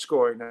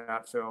scoring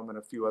that film and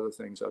a few other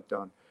things I've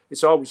done.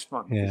 It's always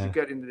fun because you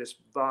get into this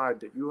vibe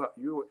that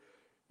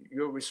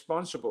you're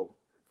responsible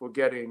for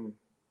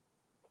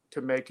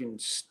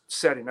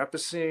setting up a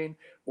scene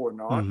or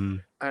not,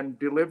 and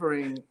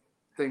delivering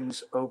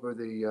things over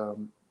the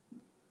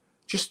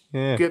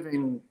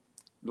giving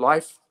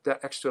that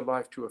extra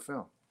life to a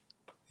film.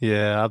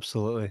 Yeah,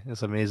 absolutely.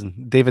 It's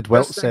amazing. David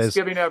Welch says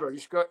Thanksgiving ever.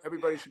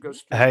 Everybody should go.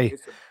 Hey,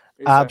 it's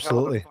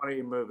absolutely a hell of a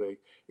funny movie.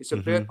 It's a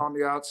bit on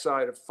the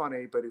outside of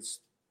funny, but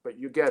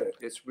you get it.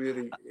 It's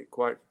really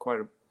quite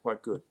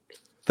good.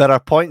 There are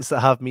points that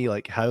have me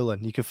like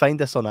howling. You can find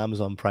this on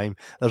Amazon Prime.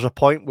 There's a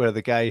point where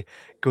the guy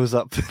goes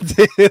up to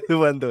the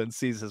window and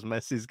sees his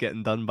missus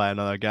getting done by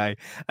another guy,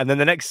 and then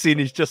the next scene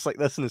he's just like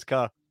this in his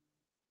car.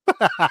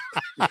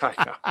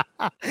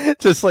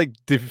 Just like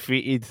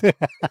defeated.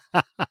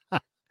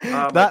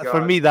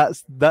 For me,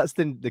 that's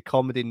the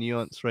comedy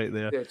nuance right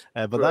there.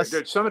 But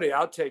some of the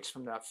outtakes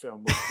from that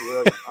film was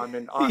brilliant.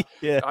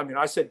 I mean,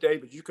 I said,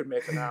 David, you could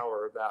make an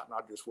hour of that, and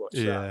I'd just watch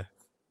that. Yeah,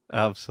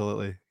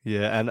 absolutely.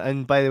 Yeah,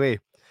 and by the way,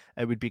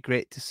 it would be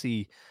great to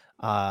see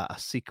a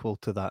sequel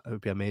to that. It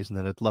would be amazing,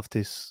 and I'd love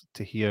to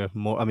hear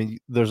more. I mean,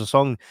 there's a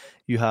song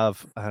you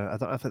have. I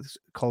don't know if it's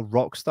called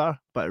Rockstar,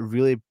 but it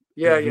really,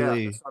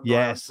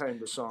 yes,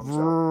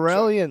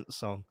 brilliant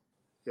song.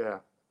 Yeah.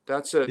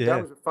 That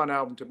was a fun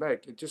album to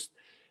make. It just,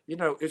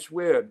 it's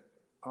weird.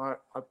 I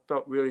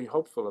felt really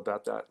hopeful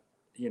about that.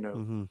 I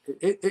mean,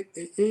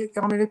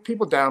 if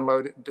people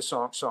download the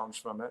songs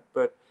from it,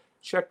 but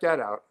check that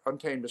out.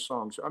 Untamed the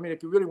Songs. I mean,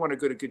 if you really want to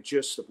get a good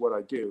gist of what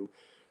I do,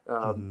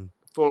 the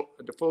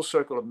Full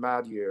Circle of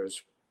Mad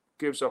Years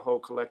gives a whole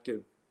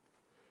collective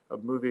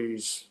of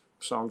movies,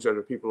 songs that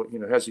are people,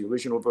 has the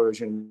original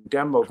version,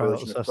 demo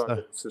version of Cry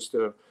Little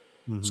Sister.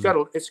 It's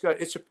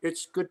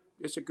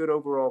a good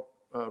overall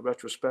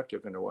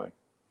retrospective in a way.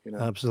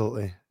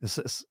 Absolutely.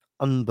 It's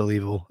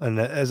unbelievable, and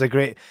it's a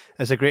great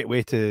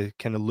way to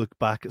kind of look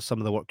back at some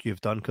of the work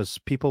you've done, because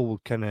people will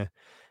they'll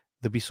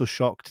be so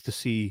shocked to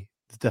see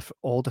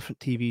all different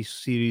TV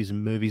series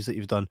and movies that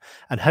you've done,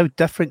 and how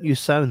different you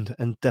sound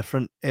in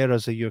different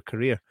eras of your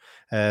career.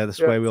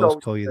 That's why we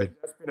always call you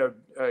that's been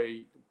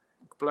a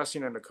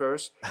blessing and a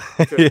curse.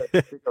 Because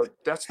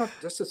that's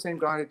the same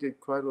guy that did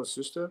Cry Little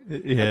Sister. Yeah.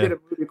 I did a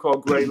movie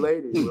called Gray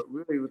Lady, where it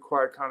really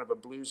required kind of a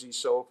bluesy,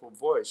 soulful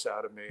voice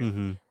out of me.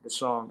 Mm-hmm. The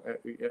song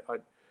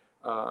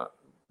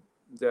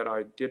that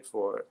I did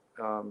for it,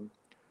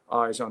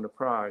 Eyes on the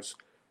Prize.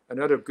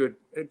 Another good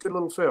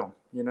little film,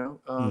 you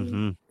know.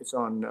 It's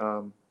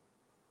on,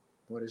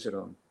 what is it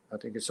on? I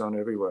think it's on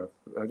everywhere.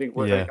 I think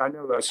I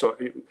know that I saw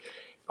it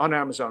on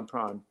Amazon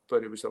Prime,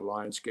 but it was a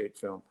Lionsgate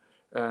film.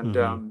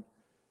 And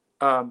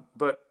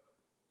but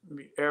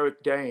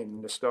Eric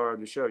Dane, the star of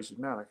the show, he said,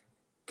 "Man, I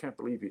can't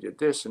believe you did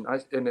this." And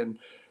then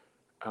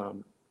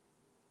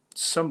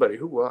somebody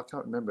I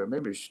can't remember,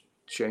 maybe it was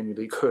Jamie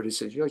Lee Curtis,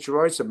 said, "You know, you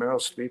write some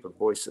Meryl Streep of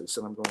voices,"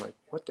 and I'm going like,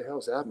 "What the hell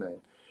is that mean?"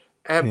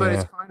 But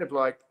it's kind of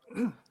like,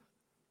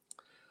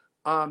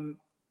 I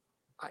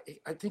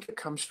think it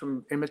comes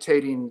from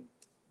imitating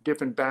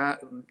different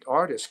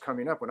artists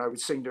coming up. When I would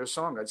sing their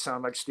song, I'd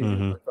sound like Stevie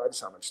Wonder. I'd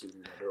sound like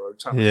Stevie Wonder, or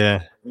sound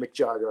like Mick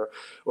Jagger,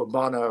 or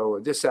Bono, or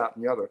this, that,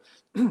 and the other.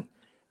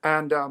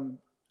 And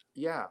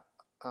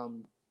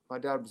my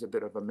dad was a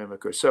bit of a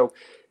mimicker. So,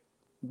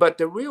 but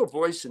the real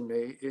voice in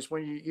me is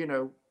when you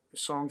know,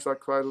 songs like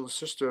Cry Little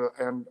Sister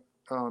and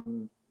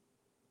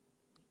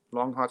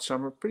Long Hot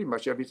Summer, pretty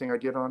much everything I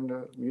did on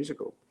the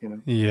musical, you know.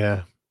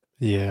 Yeah.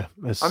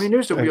 I mean,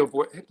 there's a real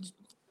voice.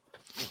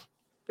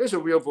 There's a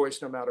real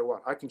voice no matter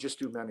what. I can just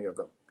do many of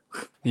them.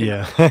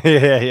 Yeah,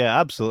 yeah,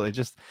 absolutely.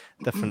 Just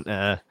different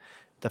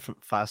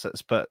different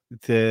facets. But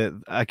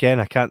again,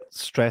 I can't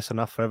stress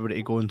enough for everybody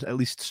to go and at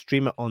least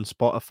stream it on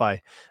Spotify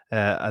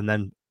and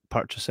then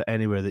purchase it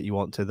anywhere that you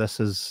want to. This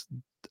is,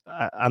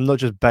 I'm not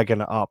just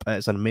bigging it up.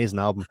 It's an amazing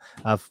album.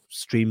 I've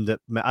streamed it.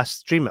 I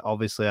stream it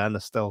obviously, and I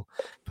still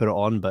put it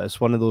on. But it's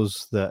one of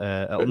those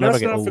that it'll never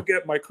get old. Let's not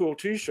forget my cool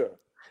T-shirt.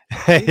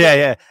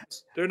 Yeah.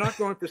 They're not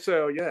going for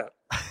sale yet.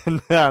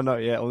 No, not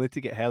yet. Only to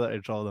get Heather to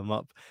draw them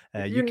up.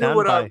 You knew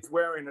what I was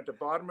wearing at the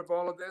bottom of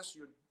all of this,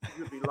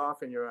 you'd be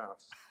laughing your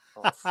ass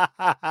off.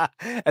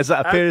 Is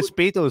that a pair of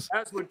Speedos?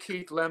 As would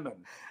Keith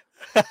Lemon.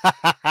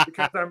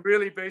 Because I'm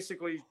really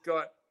basically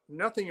got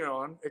nothing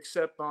on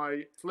except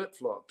my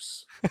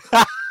flip-flops.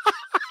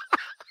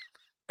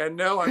 And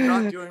no, I'm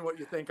not doing what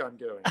you think I'm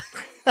doing.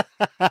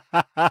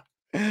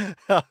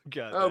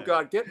 Oh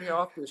God, get me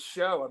off this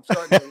show. I'm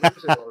starting to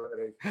lose it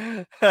already.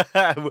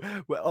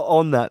 Well,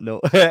 on that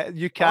note,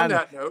 you can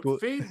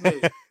feed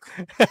me.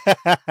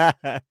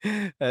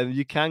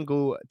 You can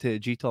go to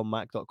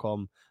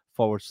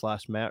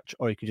gtommac.com/merch,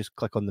 or you can just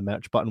click on the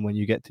merch button when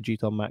you get to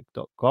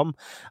gtommac.com,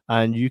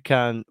 and you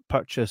can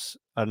purchase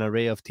an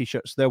array of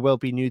t-shirts. There will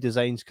be new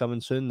designs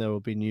coming soon. There will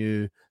be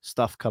new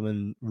stuff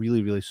coming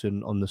really, really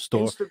soon on the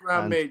store.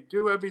 Instagram me.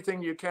 Do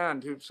everything you can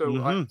to so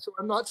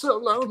I'm not so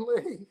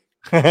lonely.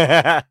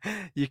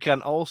 You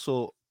can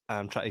also,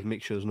 I'm trying to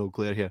make sure there's no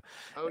glare here.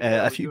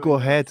 If you go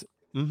ahead,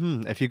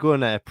 if you go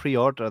and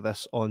pre-order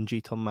this on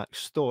GTOM Mac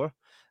store,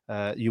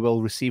 you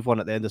will receive one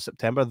at the end of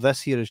September.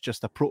 This here is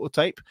just a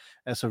prototype.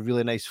 It's a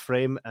really nice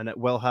frame, and it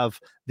will have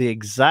the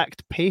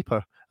exact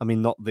paper. I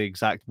mean, not the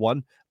exact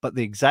one, but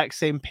the exact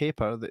same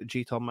paper that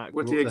GTOM Mac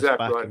with wrote the exact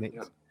back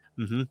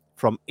in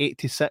from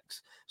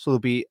 86. So there'll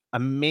be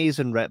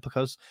amazing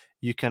replicas.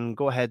 You can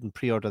go ahead and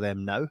pre-order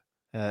them now.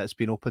 It's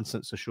been open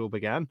since the show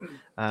began,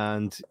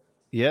 and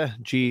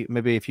G,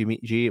 maybe if you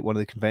meet G at one of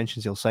the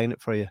conventions, he'll sign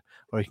it for you,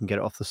 or you can get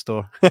it off the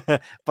store.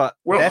 But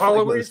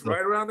Halloween's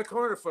right around the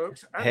corner,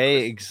 folks.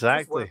 Hey,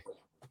 exactly.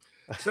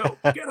 So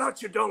get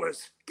out your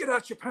dollars, get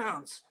out your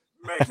pounds,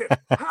 make it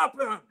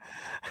happen.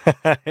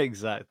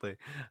 Exactly.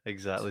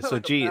 So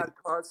G,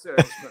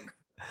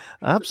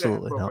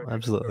 absolutely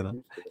not.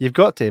 You've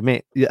got to,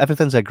 mate.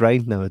 Everything's a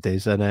grind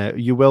nowadays,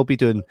 and you will be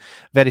doing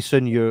very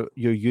soon. Your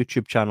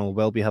YouTube channel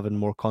will be having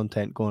more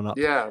content going up.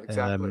 Yeah,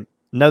 exactly.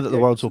 Now that the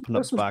world's opened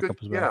up back up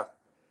as well.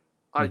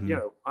 Yeah,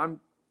 I'm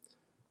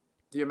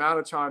the amount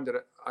of time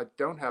that I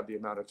don't have the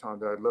amount of time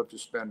that I'd love to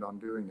spend on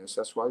doing this.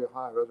 That's why you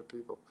hire other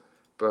people.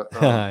 But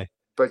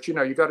but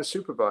you got to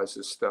supervise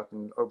this stuff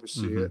and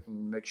oversee it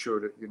and make sure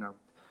that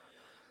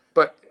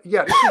But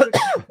yeah, this is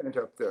content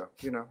up there.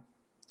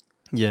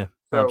 Yeah.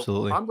 So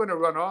absolutely. I'm going to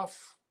run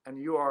off, and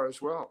you are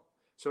as well.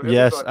 So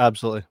yes,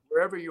 absolutely.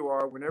 Wherever you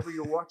are, whenever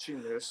you're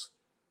watching this,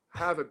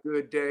 have a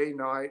good day,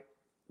 night,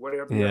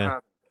 whatever you're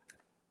having.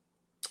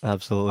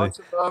 Absolutely. Lots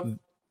of love.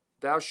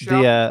 Thou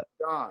shalt not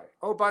die.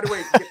 Oh, by the way,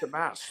 you get the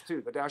mask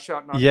too. The thou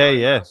shalt not die.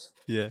 Mask.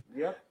 Yeah.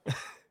 Yep.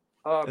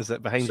 Is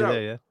it behind you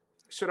there? Yeah.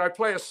 Should I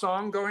play a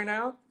song going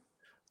out?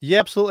 Yeah,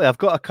 absolutely. I've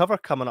got a cover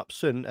coming up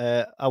soon.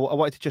 I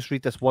wanted to just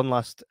read this one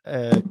last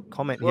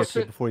comment here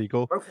before you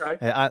go.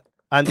 Okay.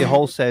 Andy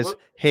Hall says,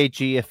 "Hey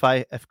G, if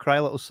Cry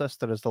Little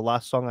Sister is the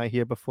last song I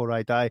hear before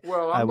I die,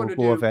 I will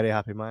go a very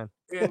happy man."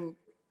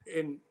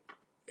 In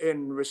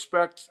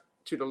respect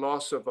to the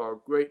loss of our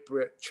great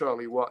Brit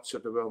Charlie Watts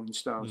of the Rolling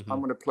Stones, I'm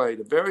going to play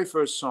the very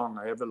first song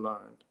I ever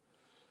learned.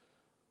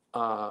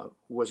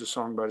 Was a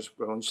song by the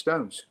Rolling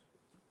Stones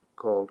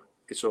called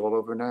 "It's All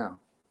Over Now."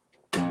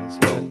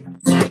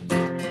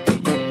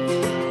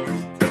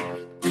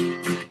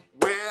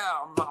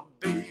 Well, my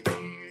baby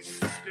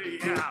used to stay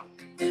out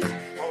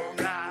all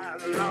night.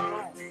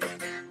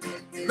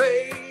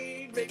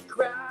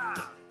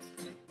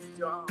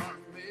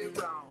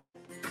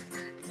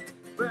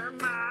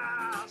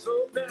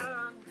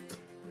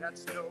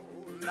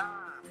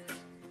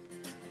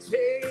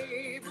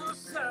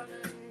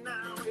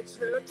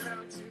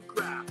 don't you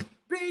cry.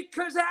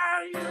 Because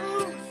I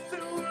used to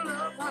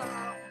love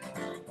her,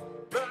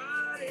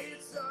 but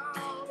it's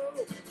all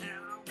over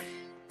now.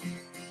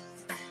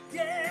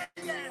 Yeah,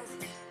 yeah.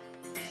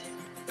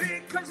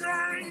 Because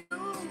I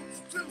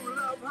used to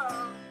love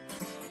her,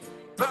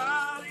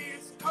 but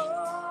it's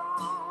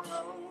all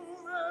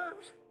over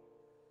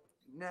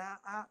now.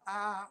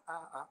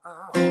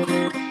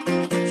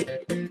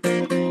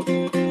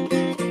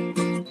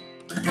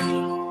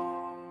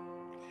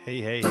 Hey,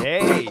 hey,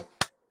 hey.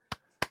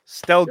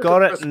 Still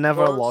got it,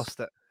 never lost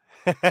it.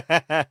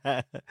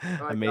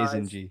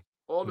 Amazing, guys. G.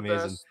 All the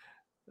Amazing. best.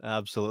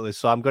 Absolutely.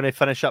 So I'm going to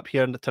finish up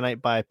here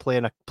tonight by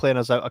playing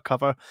us out a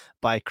cover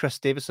by Chris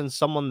Davison,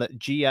 someone that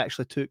G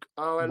actually took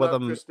I with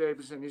love him. Chris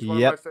Davison. He's one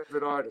of my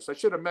favorite artists. I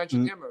should have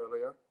mentioned him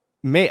earlier.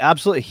 Mate,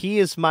 absolutely. He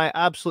is my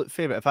absolute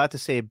favorite. If I had to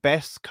say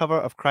best cover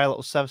of Cry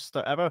Little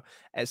Sister ever,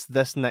 it's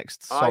this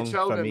next song I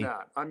told him me.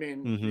 that. I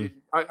mean,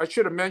 I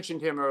should have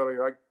mentioned him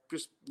earlier. I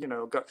just,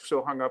 got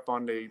so hung up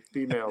on the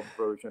female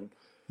version.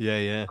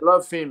 Yeah. I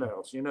love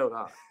females. You know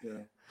that.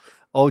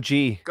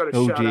 OG. Got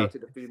a shout out to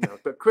the females.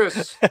 But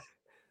Chris,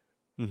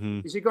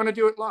 is he going to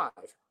do it live?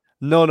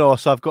 No.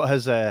 So I've got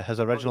his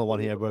original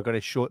one here. We're going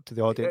to show it to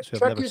the audience who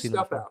have never seen it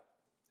before. Out.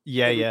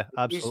 Yeah,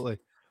 absolutely.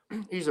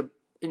 He's a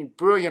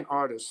brilliant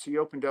artist. He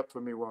opened up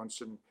for me once,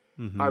 and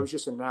I was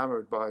just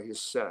enamored by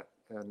his set.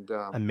 And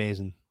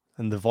amazing,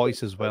 and the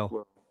voice as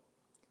well.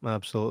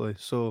 Absolutely.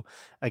 So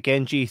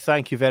again, G,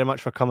 thank you very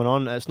much for coming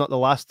on. It's not the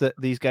last that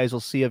these guys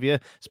will see of you,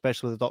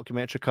 especially with the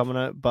documentary coming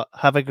out. But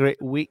have a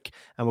great week,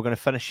 and we're going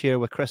to finish here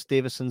with Chris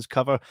Davison's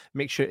cover.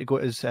 Make sure to go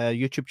to his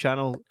YouTube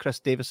channel,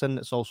 Chris Davison.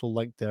 It's also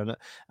linked there.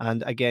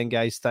 And again,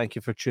 guys, thank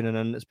you for tuning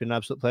in. It's been an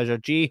absolute pleasure.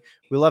 G,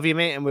 we love you,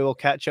 mate, and we will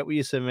catch up with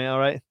you soon, mate. All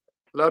right.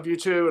 Love you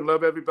too, and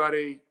love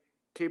everybody.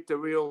 Keep the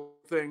real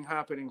thing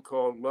happening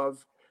called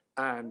love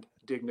and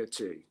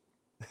dignity.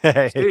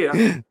 See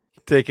ya.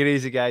 Take it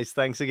easy, guys.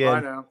 Thanks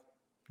again. Bye now.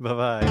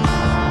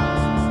 Bye-bye.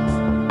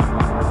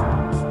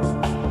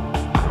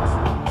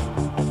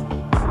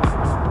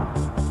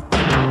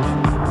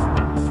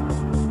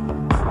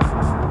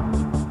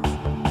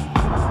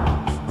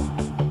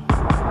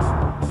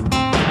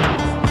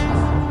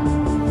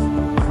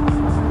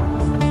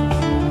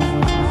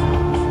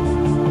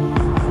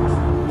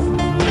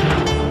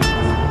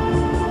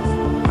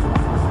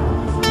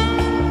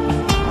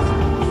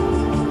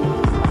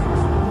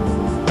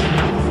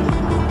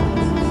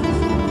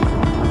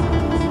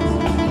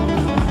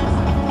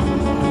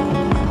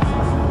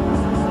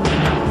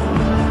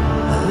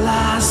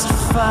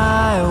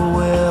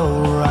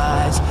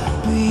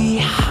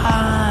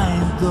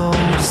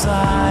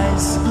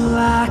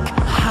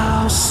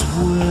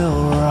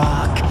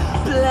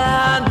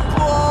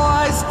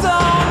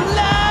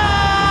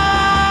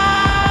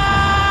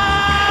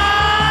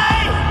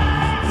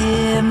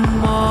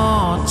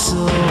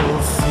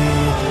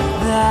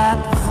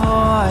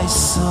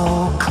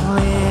 So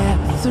clear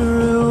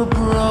through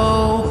broken